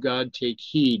people of God take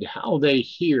heed how they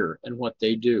hear and what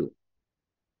they do.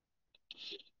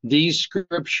 These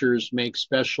scriptures make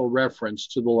special reference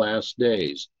to the last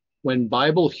days, when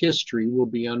Bible history will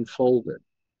be unfolded.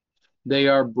 They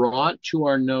are brought to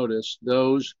our notice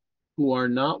those who are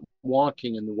not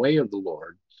walking in the way of the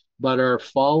Lord, but are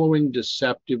following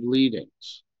deceptive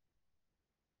leadings.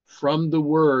 From the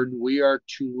word, we are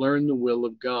to learn the will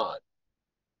of God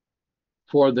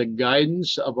for the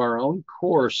guidance of our own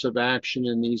course of action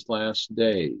in these last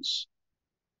days.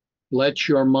 Let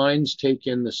your minds take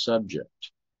in the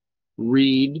subject,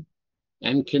 read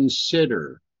and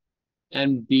consider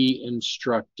and be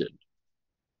instructed.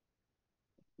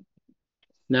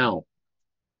 Now,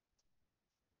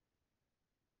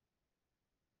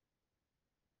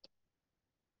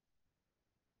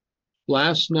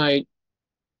 last night,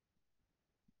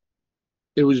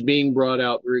 it was being brought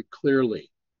out very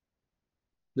clearly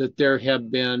that there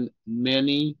have been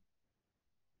many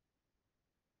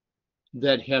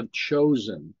that have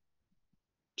chosen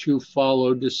to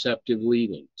follow deceptive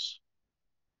leadings.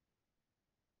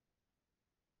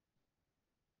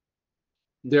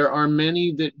 There are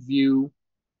many that view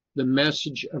the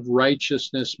message of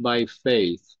righteousness by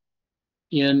faith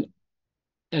in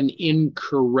an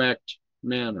incorrect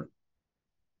manner,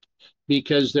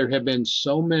 because there have been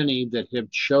so many that have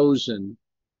chosen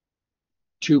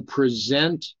to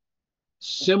present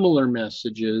similar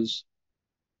messages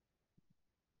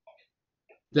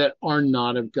that are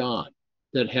not of God,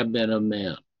 that have been of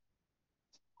man.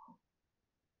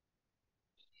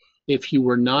 If you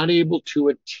were not able to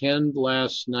attend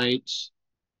last night's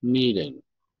meeting,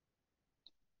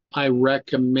 I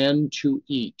recommend to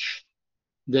each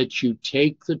that you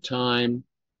take the time,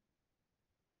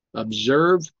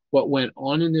 observe what went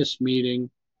on in this meeting,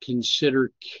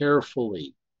 consider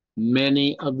carefully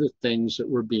many of the things that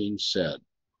were being said.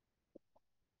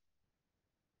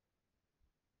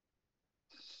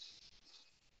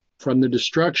 From the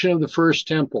destruction of the first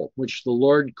temple, which the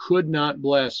Lord could not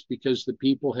bless because the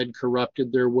people had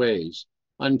corrupted their ways,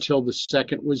 until the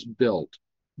second was built,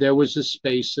 there was a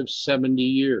space of 70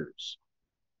 years.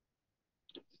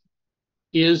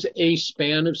 Is a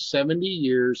span of 70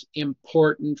 years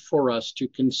important for us to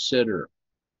consider?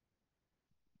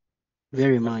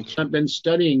 Very much. I've been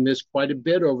studying this quite a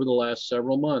bit over the last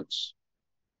several months.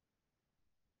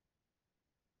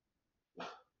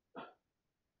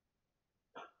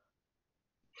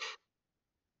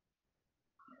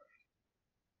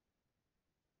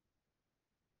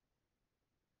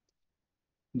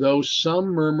 Though some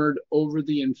murmured over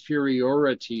the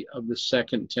inferiority of the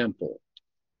second temple,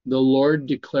 the Lord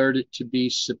declared it to be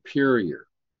superior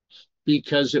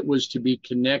because it was to be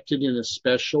connected in a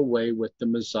special way with the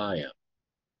Messiah.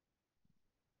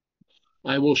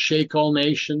 I will shake all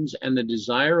nations, and the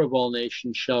desire of all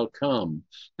nations shall come,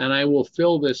 and I will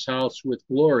fill this house with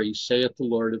glory, saith the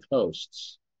Lord of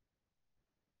hosts.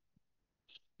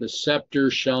 The scepter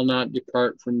shall not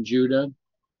depart from Judah,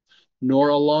 nor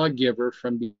a lawgiver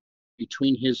from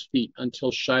between his feet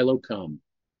until Shiloh come.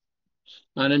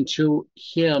 And unto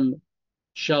him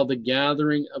shall the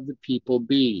gathering of the people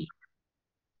be.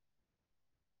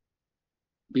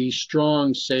 Be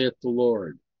strong, saith the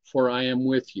Lord, for I am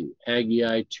with you.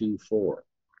 Haggai 2:4.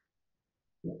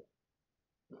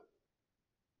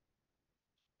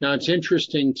 Now it's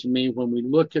interesting to me when we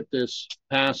look at this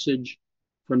passage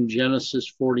from Genesis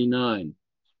 49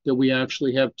 that we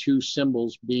actually have two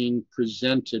symbols being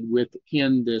presented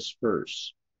within this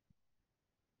verse.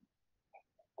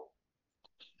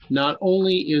 Not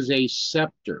only is a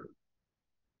scepter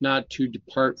not to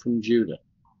depart from Judah.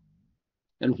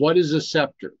 And what is a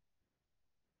scepter?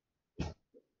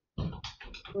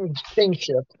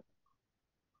 Kingship.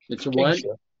 It's a what?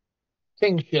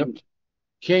 Kingship.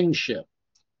 Kingship.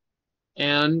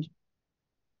 And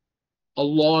a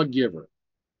lawgiver.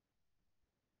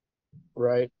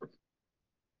 Right.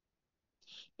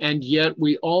 And yet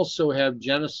we also have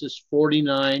Genesis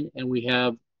 49 and we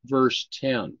have verse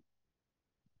 10.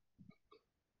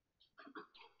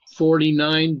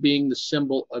 49 being the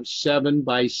symbol of 7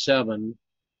 by 7,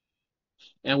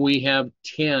 and we have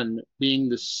 10 being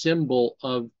the symbol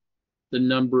of the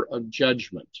number of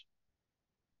judgment.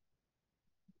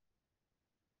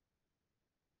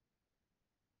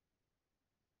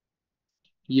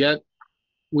 Yet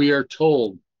we are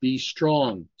told, be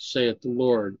strong, saith the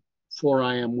Lord, for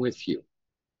I am with you.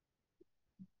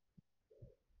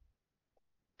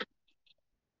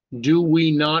 Do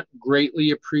we not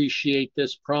greatly appreciate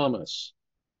this promise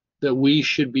that we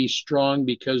should be strong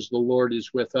because the Lord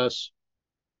is with us?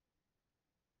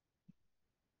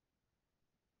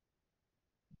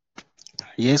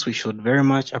 Yes, we should very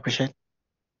much appreciate.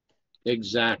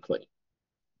 Exactly.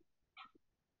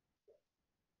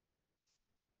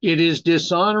 It is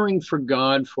dishonoring for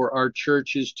God for our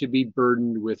churches to be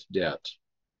burdened with debt.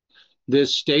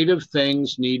 This state of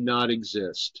things need not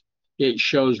exist. It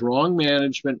shows wrong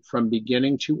management from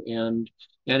beginning to end,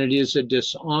 and it is a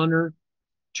dishonor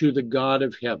to the God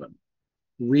of heaven.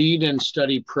 Read and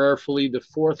study prayerfully the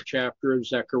 4th chapter of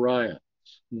Zechariah.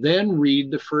 Then read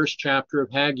the 1st chapter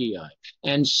of Haggai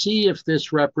and see if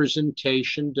this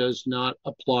representation does not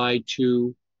apply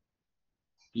to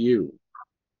you.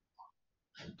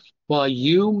 While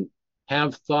you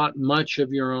have thought much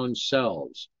of your own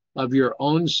selves, of your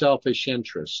own selfish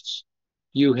interests,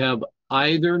 you have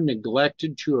either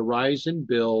neglected to arise and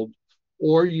build,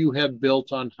 or you have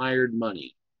built on hired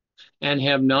money, and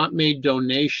have not made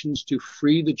donations to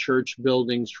free the church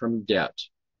buildings from debt.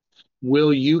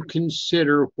 Will you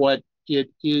consider what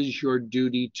it is your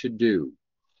duty to do?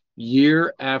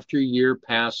 Year after year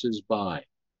passes by,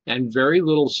 and very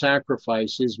little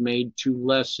sacrifice is made to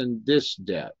lessen this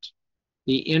debt.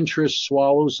 The interest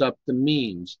swallows up the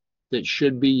means that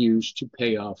should be used to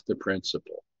pay off the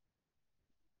principal.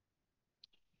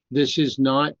 This is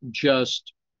not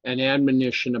just an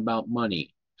admonition about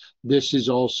money. This is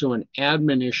also an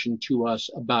admonition to us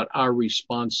about our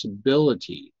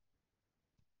responsibility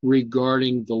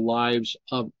regarding the lives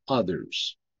of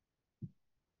others.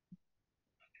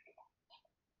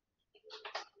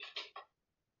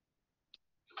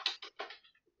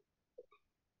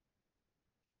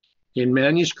 In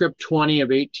manuscript 20 of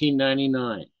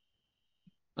 1899,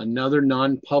 another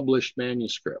non-published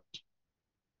manuscript,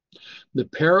 the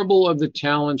parable of the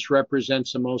talents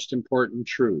represents a most important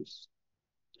truth,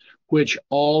 which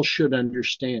all should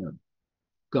understand.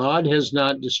 God has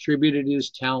not distributed his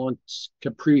talents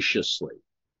capriciously.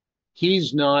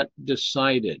 He's not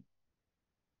decided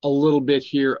a little bit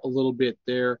here, a little bit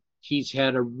there. He's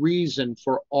had a reason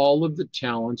for all of the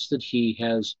talents that he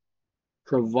has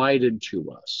provided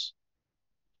to us.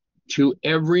 To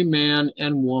every man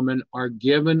and woman are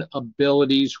given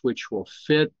abilities which will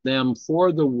fit them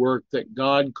for the work that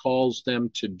God calls them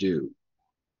to do.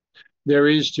 There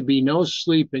is to be no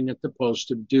sleeping at the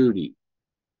post of duty.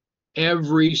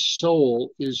 Every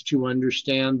soul is to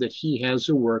understand that he has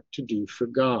a work to do for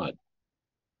God.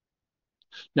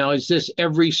 Now, is this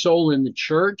every soul in the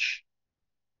church?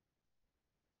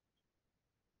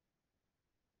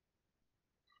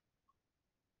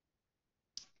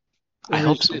 I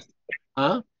hope so.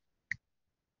 Huh?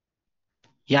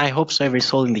 Yeah, I hope so. Every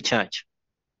soul in the church.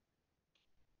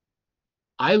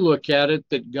 I look at it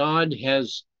that God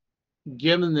has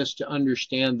given this to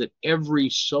understand that every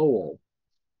soul,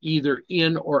 either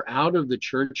in or out of the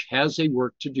church, has a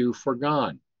work to do for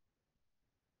God.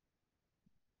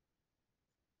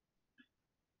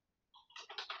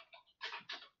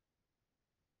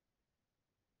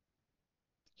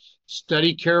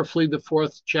 Study carefully the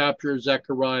 4th chapter of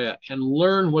Zechariah and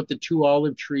learn what the 2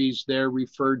 olive trees there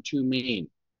referred to mean.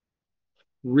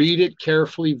 Read it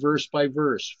carefully verse by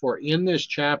verse, for in this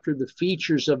chapter the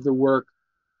features of the work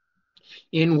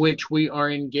in which we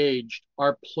are engaged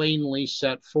are plainly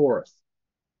set forth.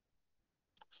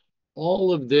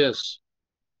 All of this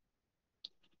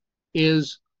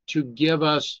is to give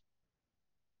us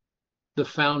the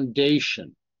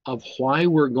foundation of why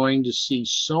we're going to see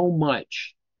so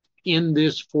much in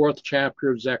this 4th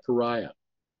chapter of Zechariah.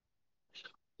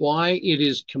 Why it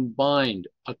is combined,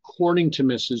 according to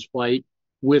Mrs. White,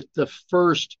 with the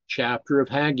 1st chapter of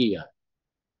Haggai.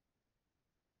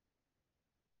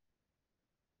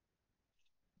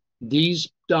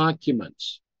 These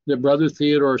documents that Brother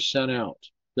Theodore sent out,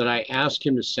 that I asked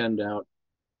him to send out,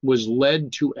 was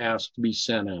led to ask to be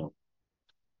sent out,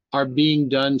 are being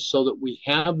done so that we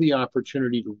have the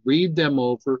opportunity to read them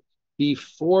over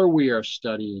before we are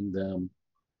studying them,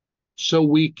 so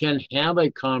we can have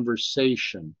a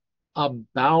conversation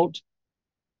about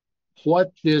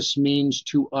what this means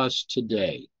to us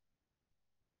today.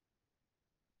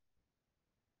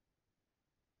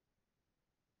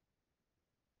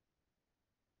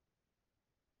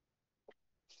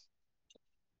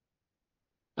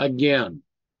 Again,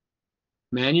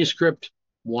 manuscript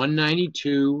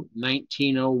 192,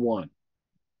 1901,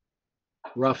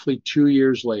 roughly 2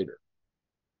 years later.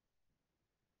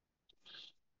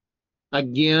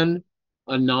 Again,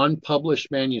 a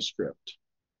non-published manuscript.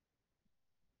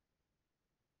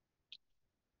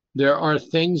 There are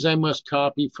things I must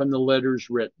copy from the letters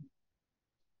written.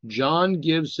 John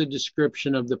gives the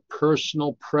description of the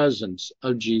personal presence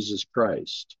of Jesus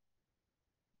Christ.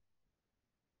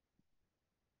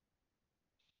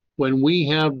 When we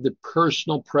have the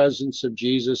personal presence of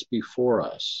Jesus before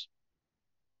us,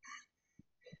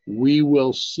 we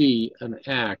will see an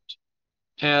act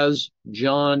as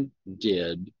John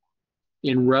did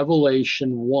in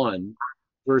Revelation 1,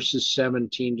 verses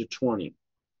 17 to 20.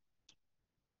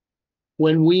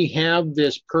 When we have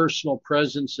this personal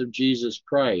presence of Jesus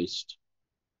Christ,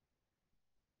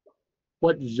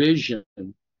 what vision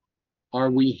are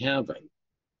we having?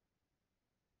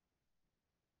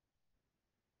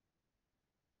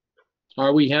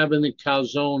 Are we having the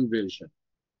calzone vision?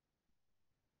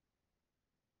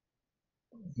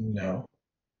 No.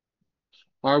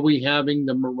 Are we having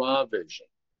the Mirah vision?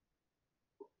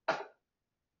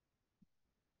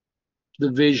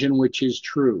 The vision which is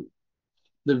true.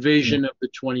 The vision of the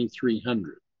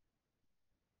 2300.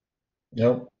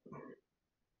 Nope.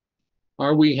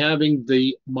 Are we having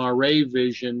the Mare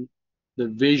vision, the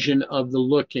vision of the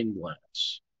looking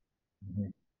glass? Mm-hmm.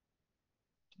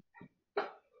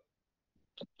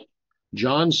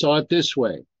 John saw it this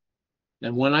way.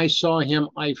 And when I saw him,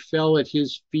 I fell at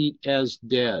his feet as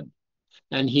dead.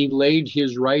 And he laid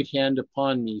his right hand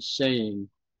upon me, saying,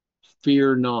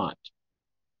 Fear not.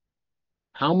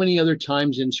 How many other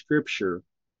times in Scripture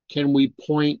can we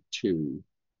point to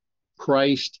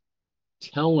Christ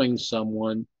telling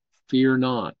someone, fear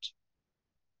not?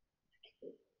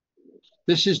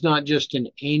 This is not just an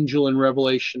angel in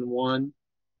Revelation 1.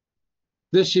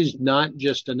 This is not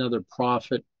just another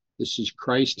prophet. This is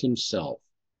Christ himself.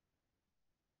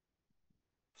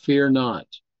 Fear not.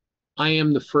 I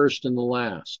am the first and the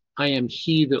last. I am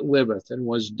he that liveth and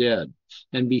was dead.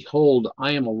 And behold,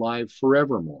 I am alive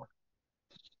forevermore.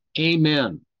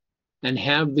 Amen. And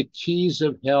have the keys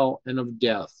of hell and of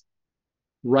death.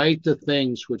 Write the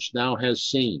things which thou hast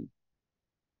seen,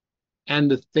 and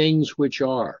the things which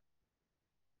are,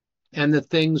 and the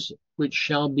things which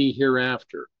shall be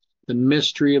hereafter, the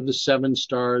mystery of the 7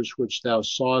 stars which thou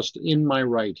sawest in my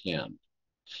right hand,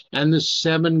 and the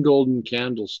 7 golden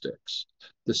candlesticks.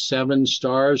 The 7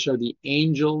 stars are the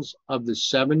angels of the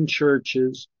 7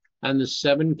 churches, and the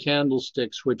 7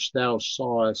 candlesticks which thou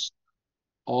sawest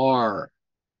are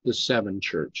the 7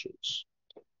 churches.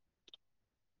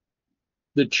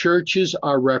 The churches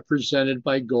are represented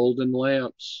by golden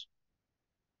lamps.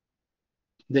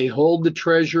 They hold the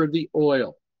treasure of the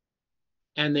oil,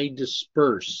 and they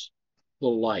disperse the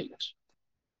light.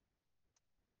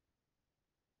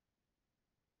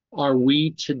 Are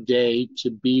we today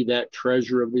to be that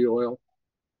treasure of the oil?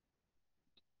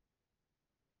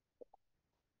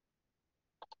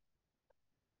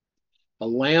 A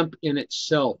lamp in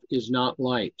itself is not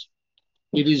light.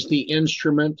 It is the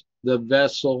instrument, the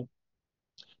vessel,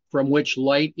 from which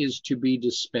light is to be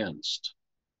dispensed,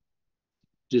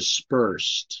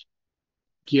 dispersed,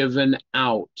 given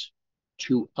out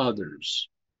to others.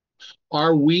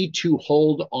 Are we to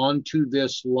hold on to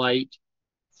this light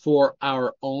for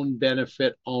our own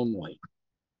benefit only?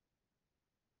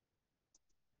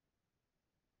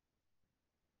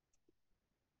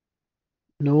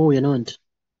 No, we're not.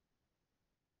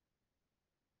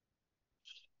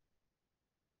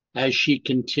 As she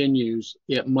continues,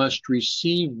 it must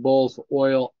receive both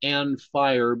oil and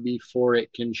fire before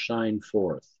it can shine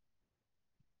forth.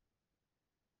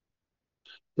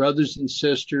 Brothers and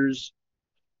sisters,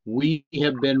 we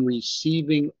have been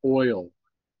receiving oil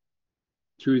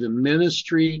through the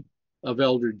ministry of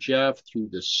Elder Jeff, through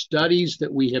the studies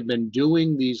that we have been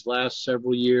doing these last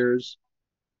several years,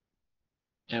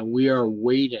 and we are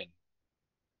waiting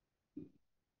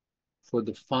for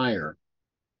the fire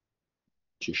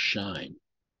to shine.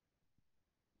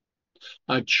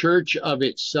 A church of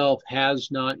itself has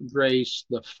not graced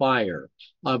the fire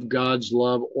of God's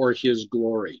love or his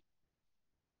glory.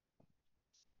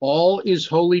 All is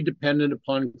wholly dependent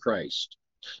upon Christ,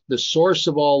 the source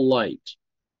of all light.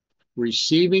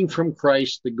 Receiving from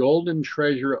Christ the golden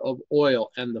treasure of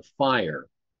oil and the fire,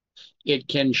 it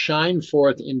can shine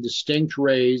forth in distinct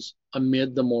rays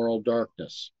amid the moral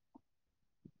darkness.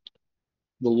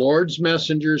 The Lord's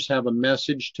messengers have a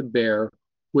message to bear,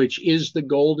 which is the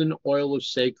golden oil of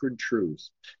sacred truth.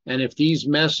 And if these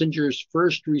messengers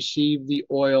first receive the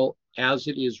oil as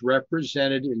it is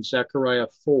represented in Zechariah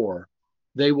 4,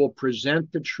 they will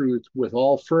present the truth with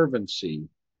all fervency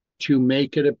to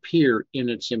make it appear in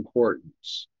its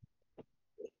importance.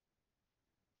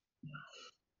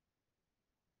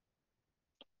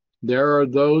 There are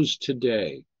those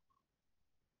today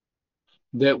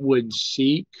that would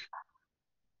seek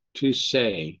to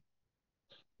say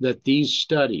that these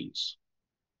studies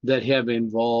that have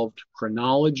involved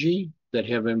chronology, that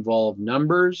have involved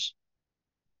numbers,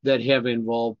 that have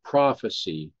involved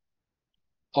prophecy,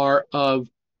 are of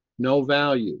no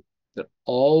value, that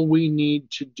all we need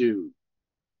to do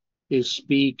is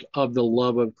speak of the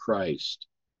love of Christ.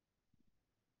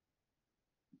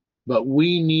 But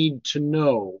we need to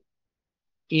know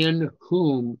in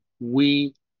whom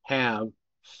we have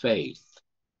faith.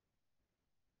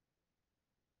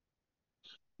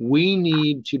 We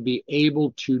need to be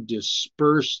able to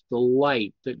disperse the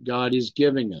light that God is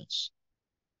giving us.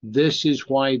 This is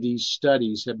why these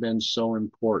studies have been so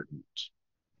important.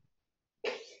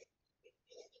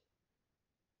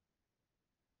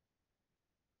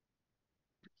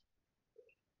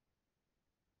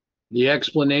 The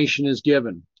explanation is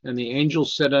given, and the angel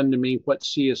said unto me, What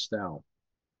seest thou?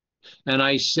 And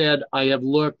I said, I have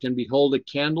looked, and behold, a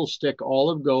candlestick all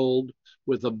of gold,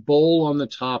 with a bowl on the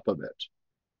top of it,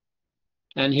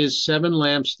 and his 7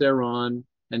 lamps thereon,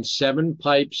 and 7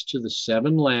 pipes to the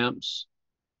 7 lamps,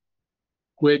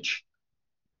 which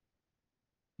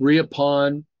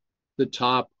upon the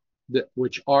top,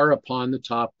 which are upon the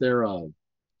top thereof,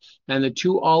 and the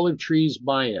 2 olive trees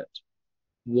by it,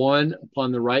 one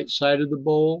upon the right side of the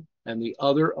bowl, and the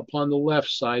other upon the left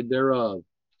side thereof.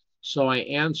 So I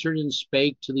answered and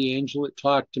spake to the angel that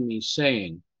talked to me,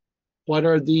 saying, What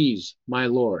are these, my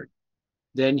Lord?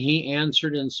 Then he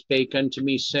answered and spake unto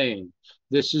me, saying,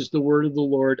 This is the word of the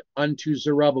Lord unto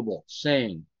Zerubbabel,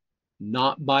 saying,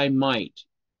 Not by might,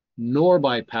 nor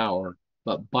by power,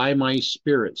 but by my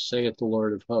spirit, saith the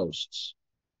Lord of hosts.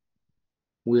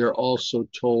 We are also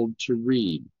told to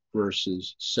read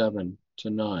verses 7 to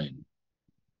 9.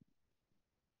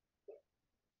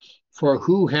 For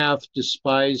who hath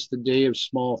despised the day of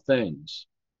small things?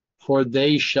 For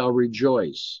they shall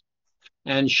rejoice,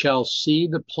 and shall see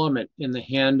the plummet in the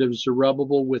hand of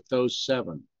Zerubbabel with those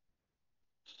 7.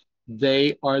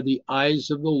 They are the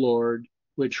eyes of the Lord,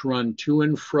 which run to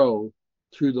and fro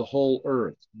through the whole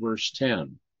earth. Verse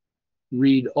 10.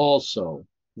 Read also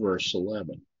verse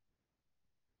 11.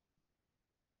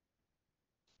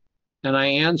 And I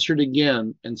answered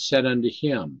again and said unto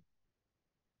him,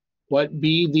 What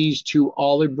be these 2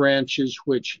 olive branches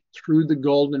which through the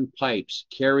golden pipes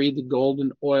carry the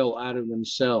golden oil out of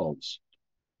themselves?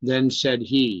 Then said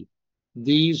he,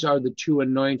 These are the 2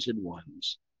 anointed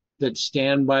ones that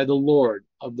stand by the Lord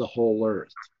of the whole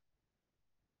earth.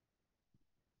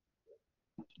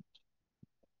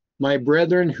 My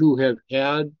brethren who have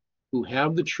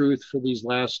the truth for these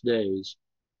last days,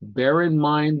 bear in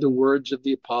mind the words of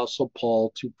the Apostle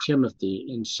Paul to Timothy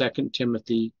in 2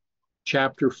 Timothy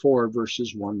chapter 4,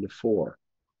 verses 1 to 4.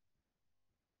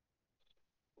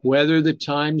 Whether the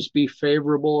times be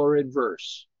favorable or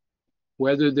adverse,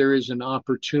 whether there is an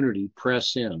opportunity,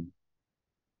 press in.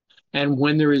 And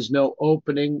when there is no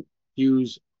opening,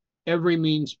 use every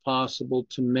means possible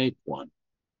to make one.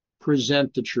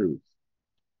 Present the truth.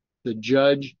 The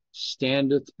judge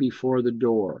standeth before the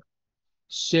door.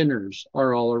 Sinners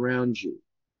are all around you.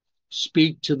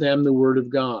 Speak to them the word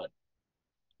of God.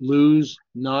 Lose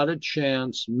not a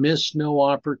chance, miss no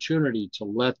opportunity to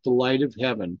let the light of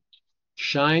heaven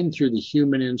shine through the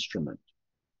human instrument.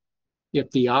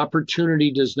 If the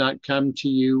opportunity does not come to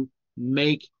you,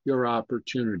 make your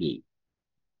opportunity.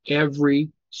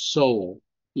 Every soul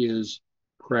is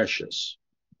precious.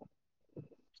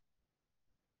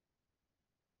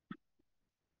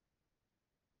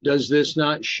 Does this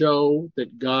not show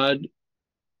that God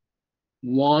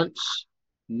wants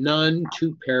none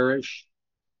to perish,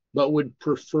 but would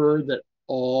prefer that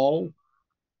all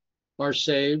are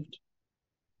saved?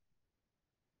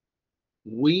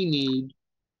 We need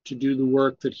to do the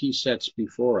work that he sets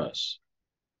before us.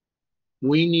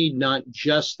 We need not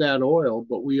just that oil,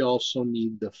 but we also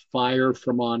need the fire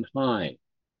from on high,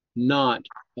 not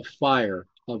a fire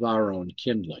of our own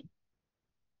kindling.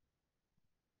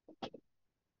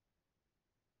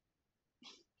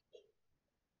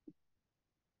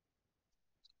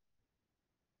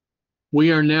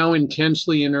 We are now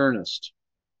intensely in earnest,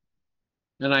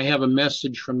 and I have a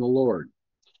message from the Lord.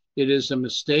 It is a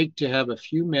mistake to have a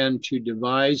few men to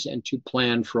devise and to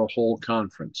plan for a whole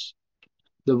conference.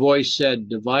 The voice said,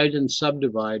 Divide and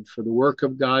subdivide, for the work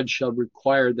of God shall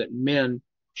require that men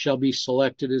shall be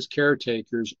selected as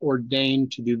caretakers,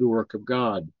 ordained to do the work of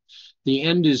God. The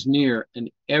end is near, and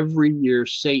every year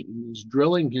Satan is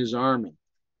drilling his army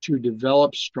to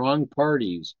develop strong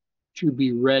parties to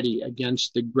be ready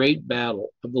against the great battle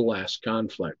of the last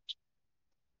conflict.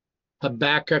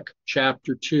 Habakkuk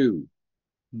chapter 2.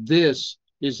 This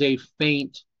is a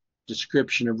faint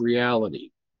description of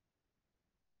reality.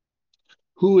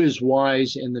 Who is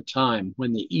wise in the time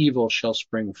when the evil shall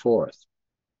spring forth?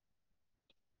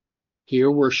 Here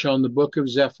we're shown the book of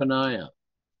Zephaniah,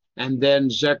 and then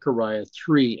Zechariah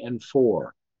 3 and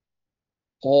 4.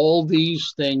 All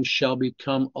these things shall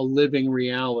become a living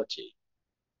reality.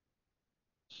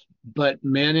 But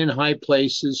men in high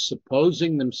places,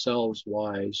 supposing themselves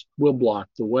wise, will block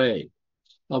the way.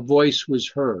 A voice was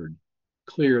heard,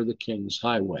 clear the king's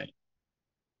highway.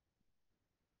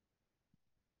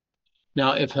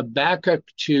 Now, if Habakkuk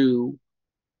 2,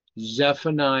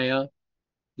 Zephaniah,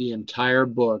 the entire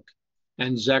book,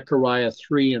 and Zechariah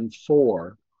 3 and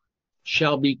 4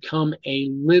 shall become a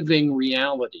living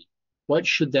reality, what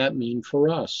should that mean for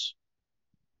us?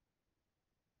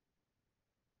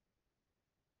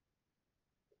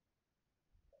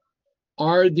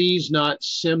 Are these not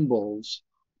symbols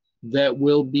that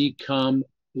will become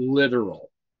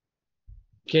literal?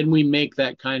 Can we make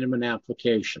that kind of an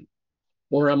application?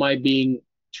 Or am I being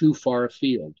too far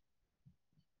afield?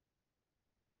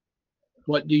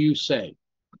 What do you say?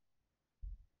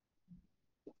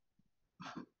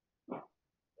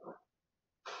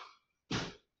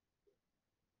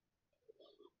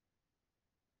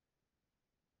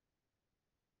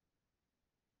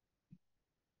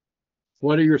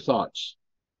 What are your thoughts?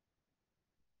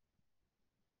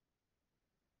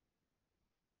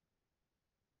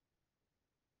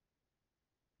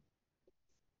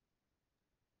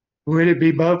 Would it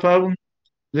be both of them,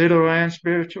 literal and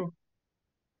spiritual?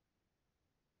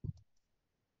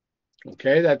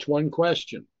 Okay, that's one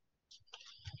question.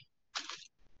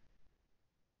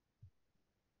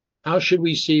 How should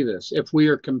we see this if we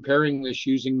are comparing this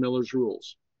using Miller's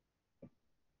rules?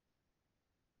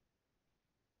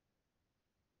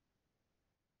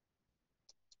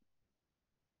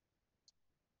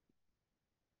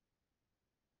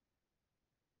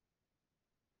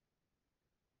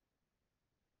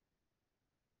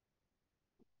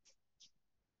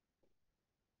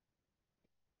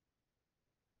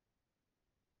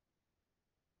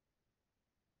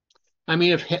 I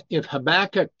mean, if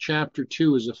Habakkuk chapter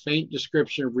 2 is a faint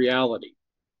description of reality,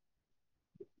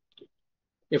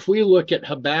 if we look at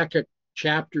Habakkuk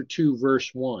chapter 2, verse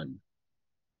 1,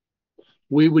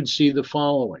 we would see the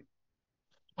following.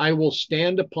 I will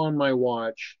stand upon my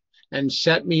watch and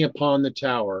set me upon the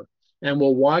tower, and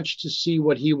will watch to see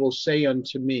what he will say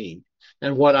unto me,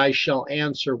 and what I shall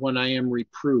answer when I am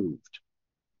reproved.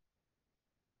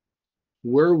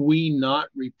 Were we not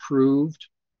reproved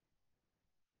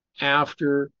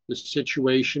after the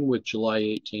situation with July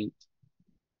 18th?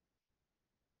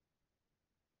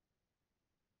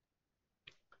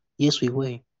 Yes, we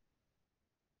will.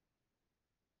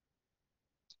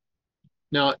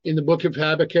 Now, in the book of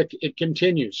Habakkuk, it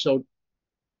continues. So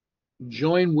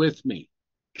join with me.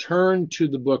 Turn to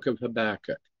the book of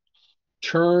Habakkuk.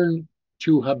 Turn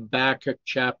to Habakkuk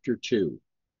chapter 2.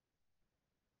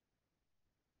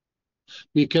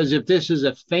 Because if this is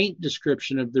a faint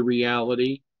description of the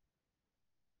reality,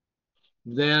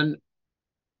 then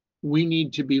we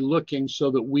need to be looking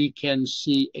so that we can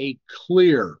see a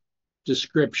clear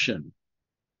description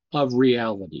of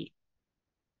reality.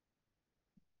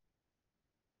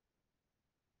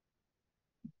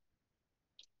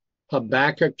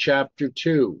 Habakkuk chapter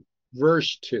 2,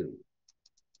 verse 2.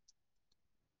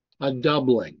 A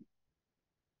doubling.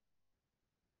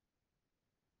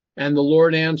 And the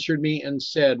Lord answered me and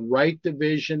said, write the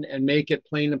vision and make it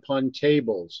plain upon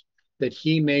tables, that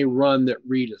he may run that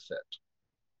readeth it.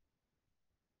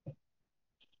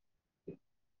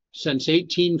 Since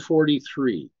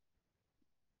 1843,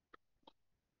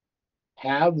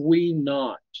 have we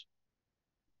not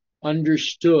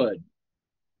understood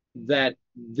that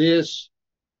this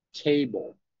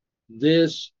table,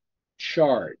 this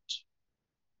chart,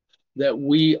 that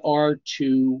we are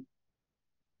to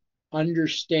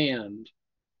understand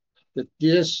that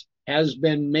this has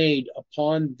been made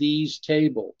upon these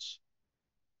tables,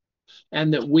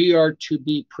 and that we are to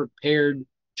be prepared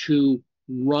to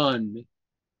run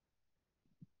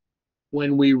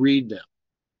when we read them?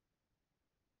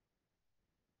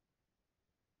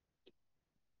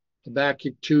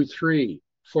 Habakkuk 2:3,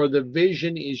 for the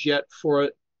vision is yet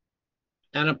for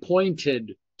an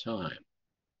appointed time.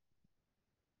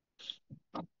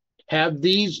 Have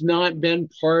these not been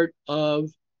part of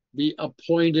the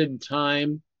appointed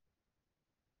time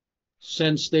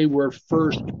since they were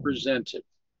first presented?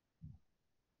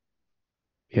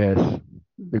 Yes,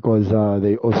 because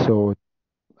they also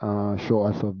show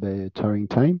us of the Turing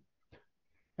time,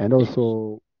 and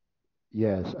also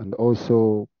yes, and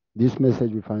also this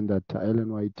message we find that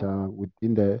Ellen White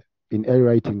in early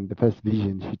writing the first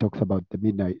vision, she talks about the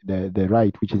midnight, the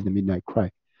right, which is the midnight cry.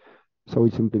 So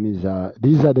it simply means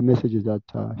these are the messages that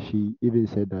she even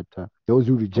said that those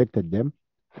who rejected them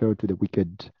fell to the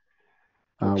wicked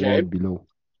world below.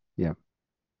 Yeah.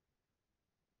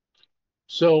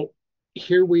 So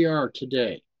here we are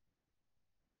today.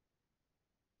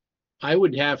 I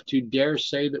would have to dare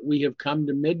say that we have come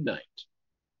to midnight.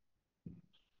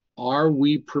 Are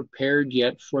we prepared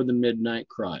yet for the midnight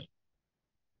cry?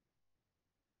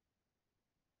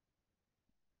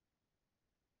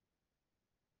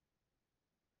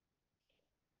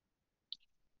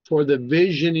 For the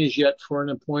vision is yet for an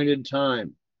appointed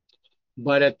time,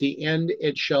 but at the end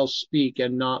it shall speak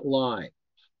and not lie.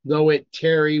 Though it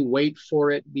tarry, wait for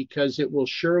it, because it will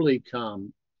surely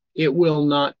come. It will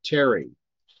not tarry.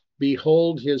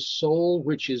 Behold, his soul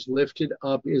which is lifted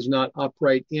up is not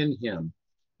upright in him,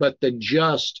 but the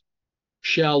just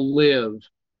shall live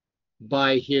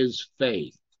by his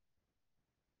faith.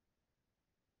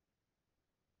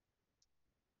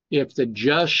 If the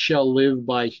just shall live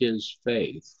by his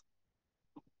faith,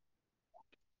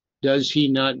 does he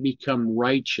not become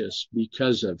righteous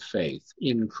because of faith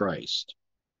in Christ?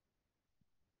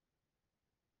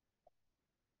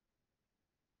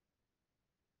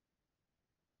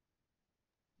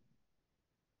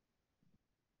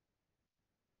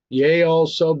 Yea,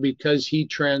 also because he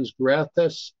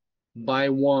transgresseth by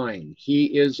wine.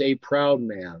 He is a proud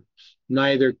man,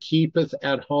 neither keepeth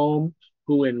at home,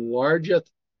 who enlargeth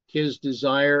his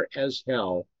desire as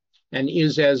hell, and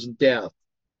is as death,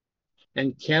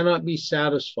 and cannot be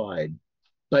satisfied,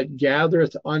 but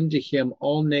gathereth unto him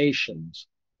all nations,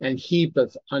 and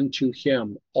heapeth unto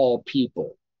him all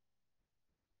people.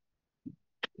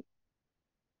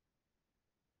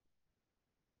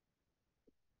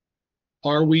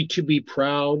 Are we to be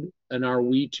proud, and are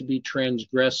we to be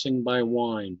transgressing by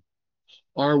wine?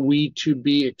 Are we to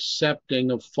be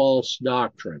accepting of false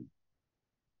doctrine?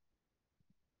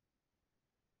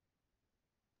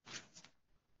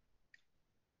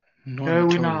 No, No, not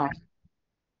we're at all. not.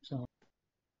 So,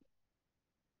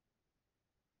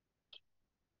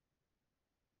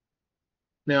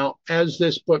 Now, as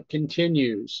this book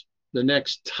continues, the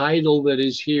next title that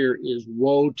is here is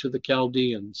Woe to the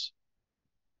Chaldeans.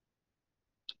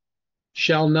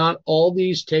 Shall not all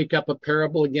these take up a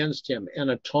parable against him, and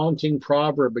a taunting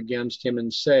proverb against him,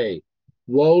 and say,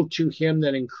 Woe to him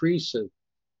that increaseth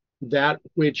that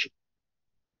which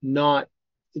not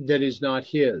that is not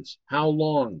his? How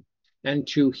long? And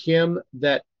to him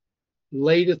that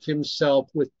ladeth himself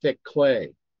with thick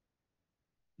clay.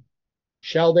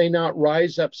 Shall they not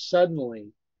rise up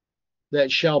suddenly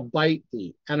that shall bite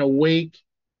thee, and awake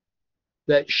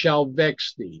that shall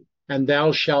vex thee, and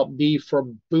thou shalt be for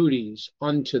booties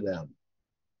unto them?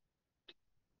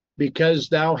 Because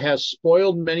thou hast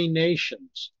spoiled many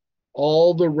nations,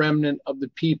 all the remnant of the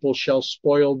people shall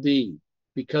spoil thee,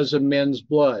 because of men's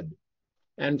blood,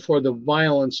 and for the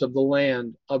violence of the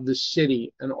land, of the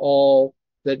city, and all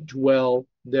that dwell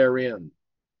therein.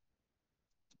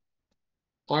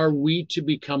 Are we to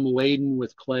become laden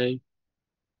with clay?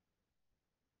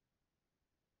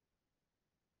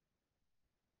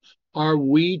 Are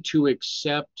we to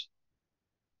accept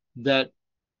that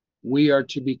we are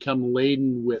to become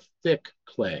laden with thick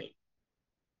clay?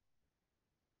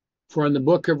 For in the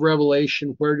book of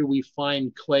Revelation, where do we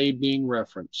find clay being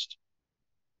referenced?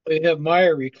 We have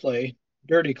miry clay,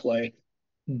 dirty clay,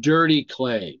 Dirty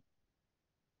clay,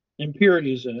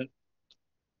 impurities in it.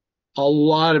 a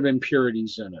lot of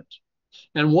impurities in it.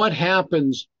 And what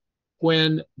happens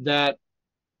when that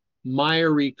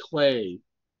miry clay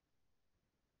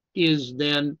is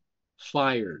then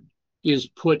fired, is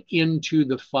put into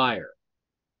the fire?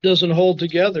 Doesn't hold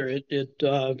together.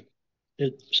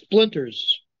 It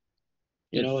splinters.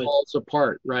 It falls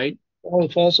apart, right?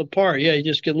 It falls apart. Yeah, you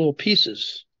just get little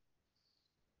pieces.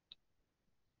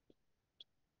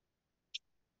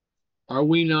 Are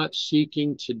we not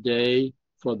seeking today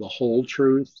for the whole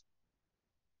truth?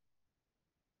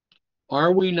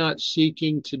 Are we not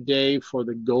seeking today for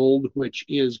the gold which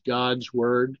is God's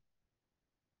word?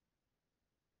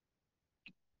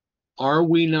 Are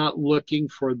we not looking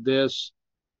for this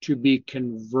to be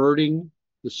converting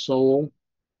the soul?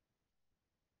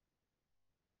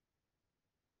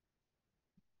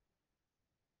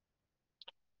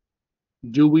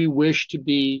 Do we wish to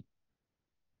be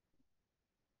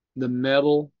the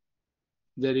metal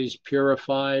that is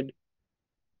purified,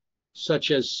 such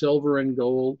as silver and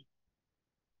gold,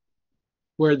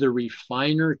 where the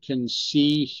refiner can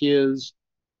see his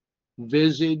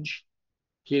visage,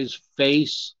 his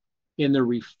face in the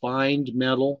refined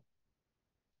metal?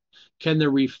 Can the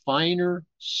refiner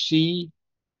see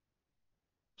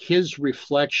his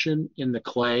reflection in the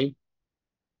clay?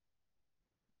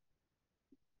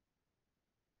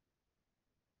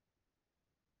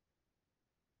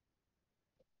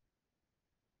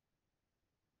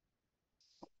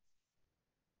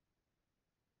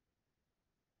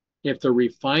 If the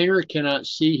refiner cannot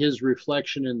see his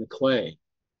reflection in the clay,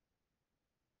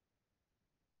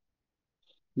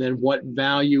 then what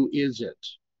value is it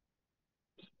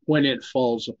when it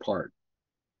falls apart?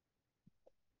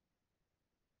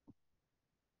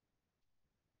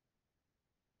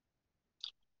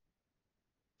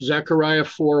 Zechariah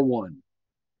 4:1.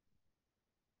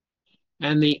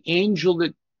 And the angel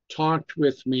that talked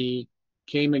with me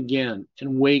came again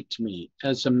and waked me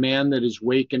as a man that is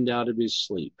wakened out of his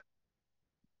sleep.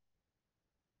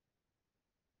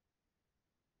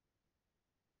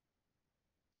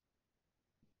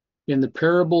 in the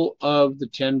parable of the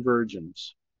 10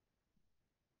 virgins,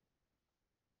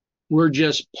 were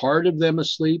just part of them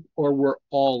asleep, or were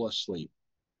all asleep?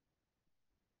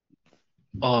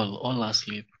 All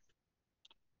asleep.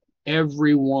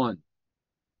 Everyone.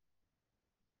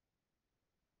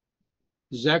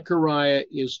 Zechariah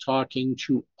is talking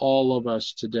to all of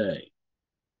us today.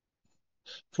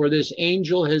 For this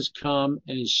angel has come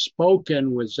and has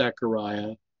spoken with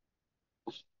Zechariah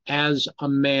as a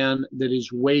man that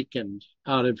is wakened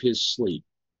out of his sleep.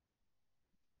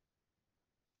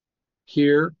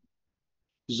 Here,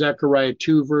 Zechariah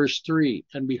 2, verse 3,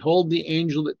 and behold, the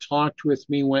angel that talked with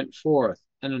me went forth,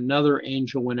 and another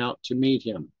angel went out to meet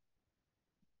him.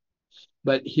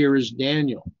 But here is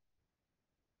Daniel.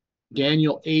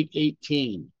 Daniel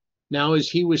 8:18. Now as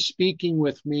he was speaking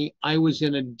with me, I was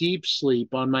in a deep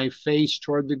sleep on my face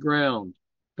toward the ground,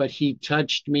 but he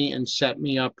touched me and set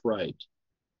me upright.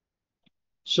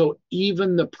 So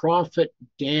even the prophet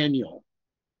Daniel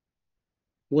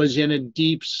was in a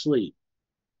deep sleep.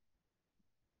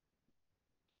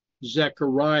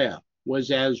 Zechariah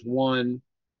was as one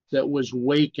that was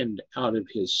wakened out of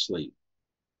his sleep.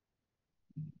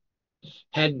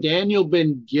 Had Daniel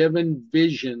been given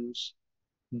visions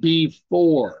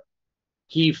before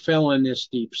he fell in this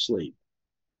deep sleep?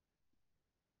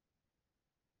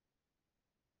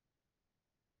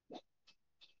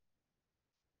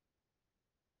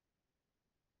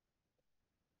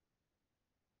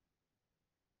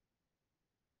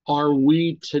 Are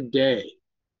we today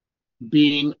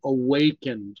being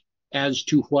awakened as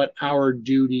to what our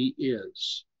duty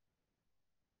is?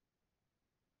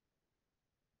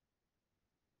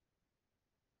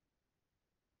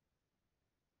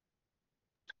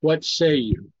 What say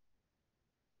you?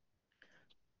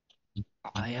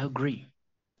 I agree.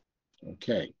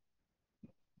 Okay.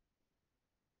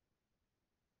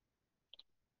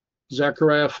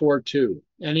 Zechariah 4:2.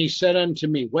 And he said unto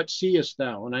me, what seest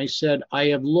thou? And I said, I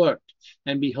have looked,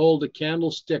 and behold, a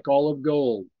candlestick all of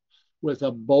gold, with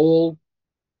a bowl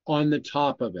on the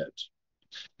top of it,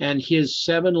 and his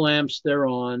 7 lamps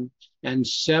thereon, and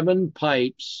 7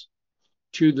 pipes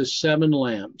to the 7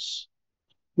 lamps,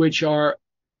 which are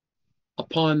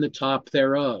upon the top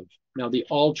thereof. Now, the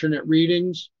alternate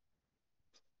readings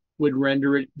would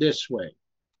render it this way.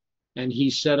 And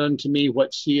he said unto me,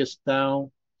 what seest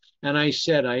thou? And I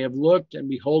said, I have looked, and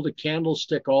behold, a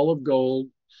candlestick all of gold,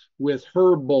 with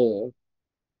her bowl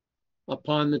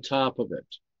upon the top of it.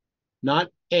 Not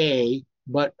a,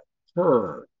 but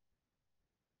her.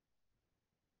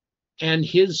 And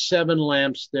his 7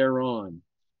 lamps thereon,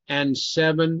 and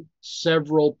 7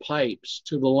 several pipes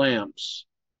to the lamps,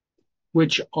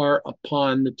 which are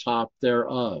upon the top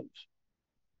thereof.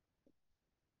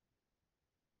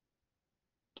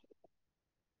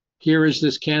 Here is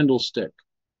this candlestick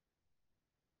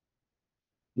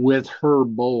with her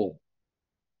bowl.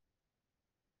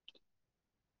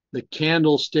 The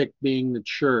candlestick being the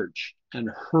church, and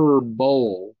her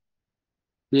bowl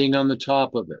being on the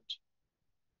top of it,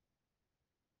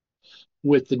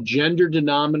 with the gender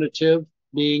denominative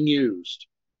being used.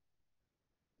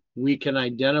 We can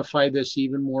identify this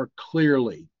even more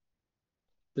clearly,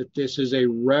 that this is a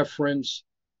reference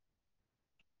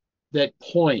that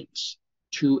points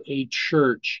to a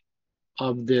church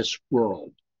of this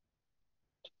world,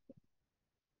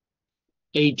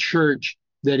 a church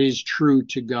that is true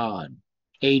to God,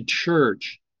 a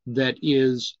church that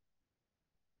is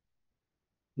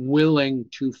willing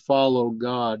to follow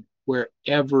God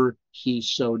wherever he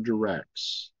so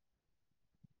directs.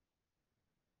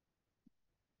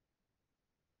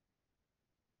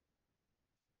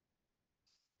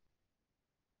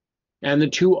 And the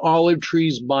 2 olive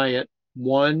trees by it,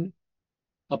 one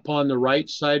upon the right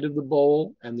side of the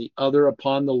bowl, and the other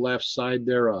upon the left side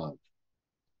thereof.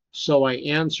 So I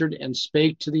answered and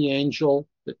spake to the angel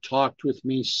that talked with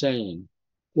me, saying,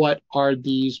 what are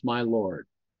these, my Lord?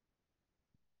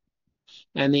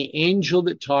 And the angel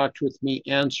that talked with me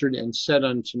answered and said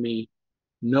unto me,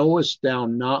 knowest thou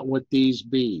not what these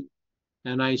be?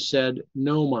 And I said,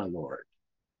 no, my Lord.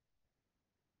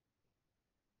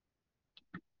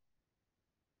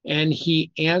 And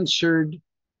he answered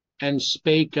and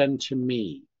spake unto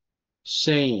me,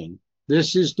 saying,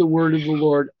 this is the word of the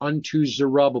Lord unto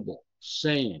Zerubbabel,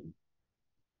 saying,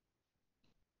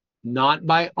 not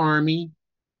by army,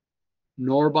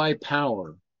 nor by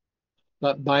power,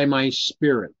 but by my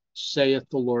spirit, saith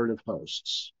the Lord of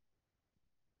hosts,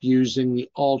 using the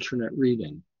alternate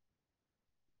reading.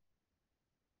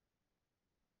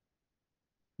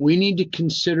 We need to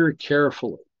consider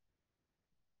carefully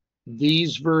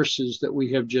these verses that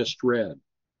we have just read.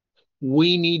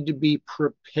 We need to be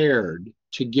prepared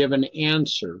to give an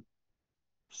answer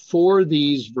for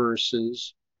these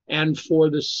verses and for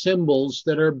the symbols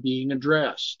that are being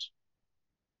addressed.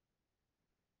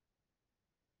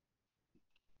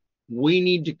 We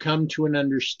need to come to an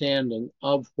understanding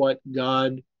of what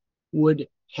God would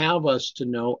have us to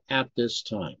know at this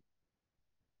time.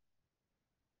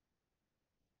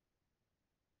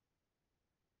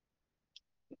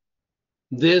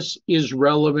 This is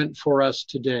relevant for us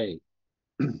today.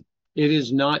 It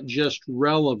is not just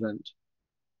relevant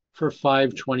for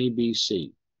 520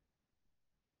 BC.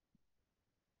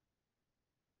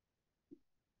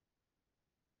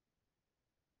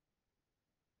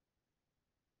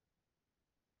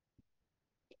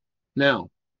 Now,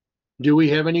 do we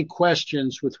have any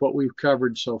questions with what we've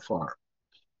covered so far?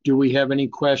 Do we have any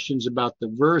questions about the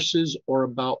verses or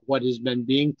about what has been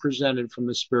being presented from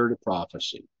the Spirit of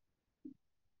prophecy?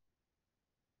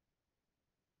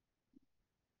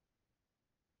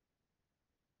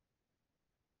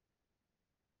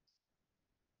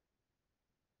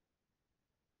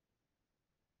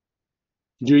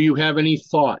 Do you have any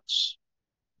thoughts?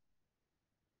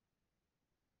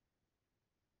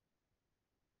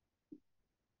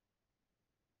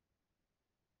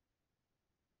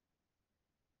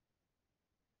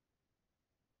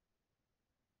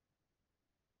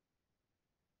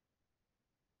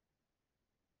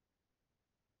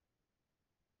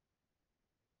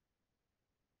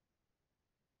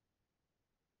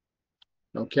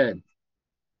 Okay.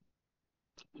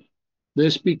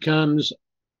 This becomes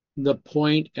the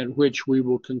point at which we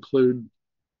will conclude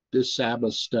this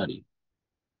Sabbath study.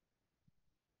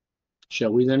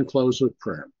 Shall we then close with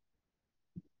prayer?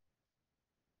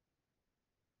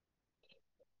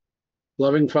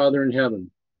 Loving Father in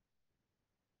heaven,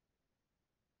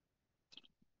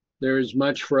 there is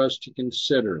much for us to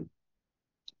consider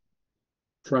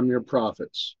from your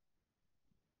prophets.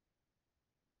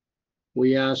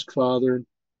 We ask, Father,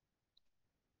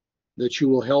 that you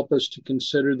will help us to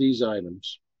consider these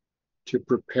items, to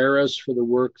prepare us for the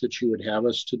work that you would have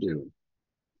us to do,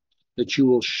 that you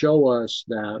will show us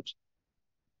that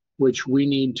which we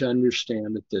need to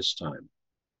understand at this time.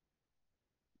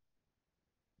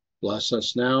 Bless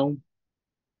us now,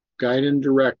 guide and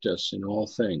direct us in all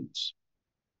things,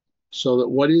 so that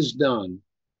what is done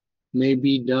may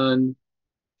be done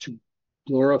to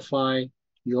glorify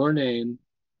your name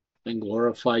and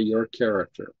glorify your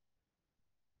character.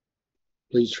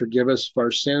 Please forgive us of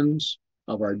our sins,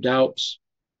 of our doubts.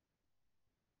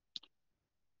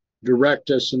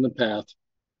 Direct us in the path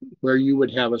where you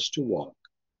would have us to walk.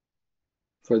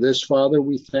 For this, Father,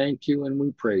 we thank you and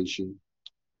we praise you.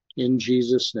 In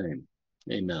Jesus' name,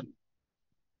 amen.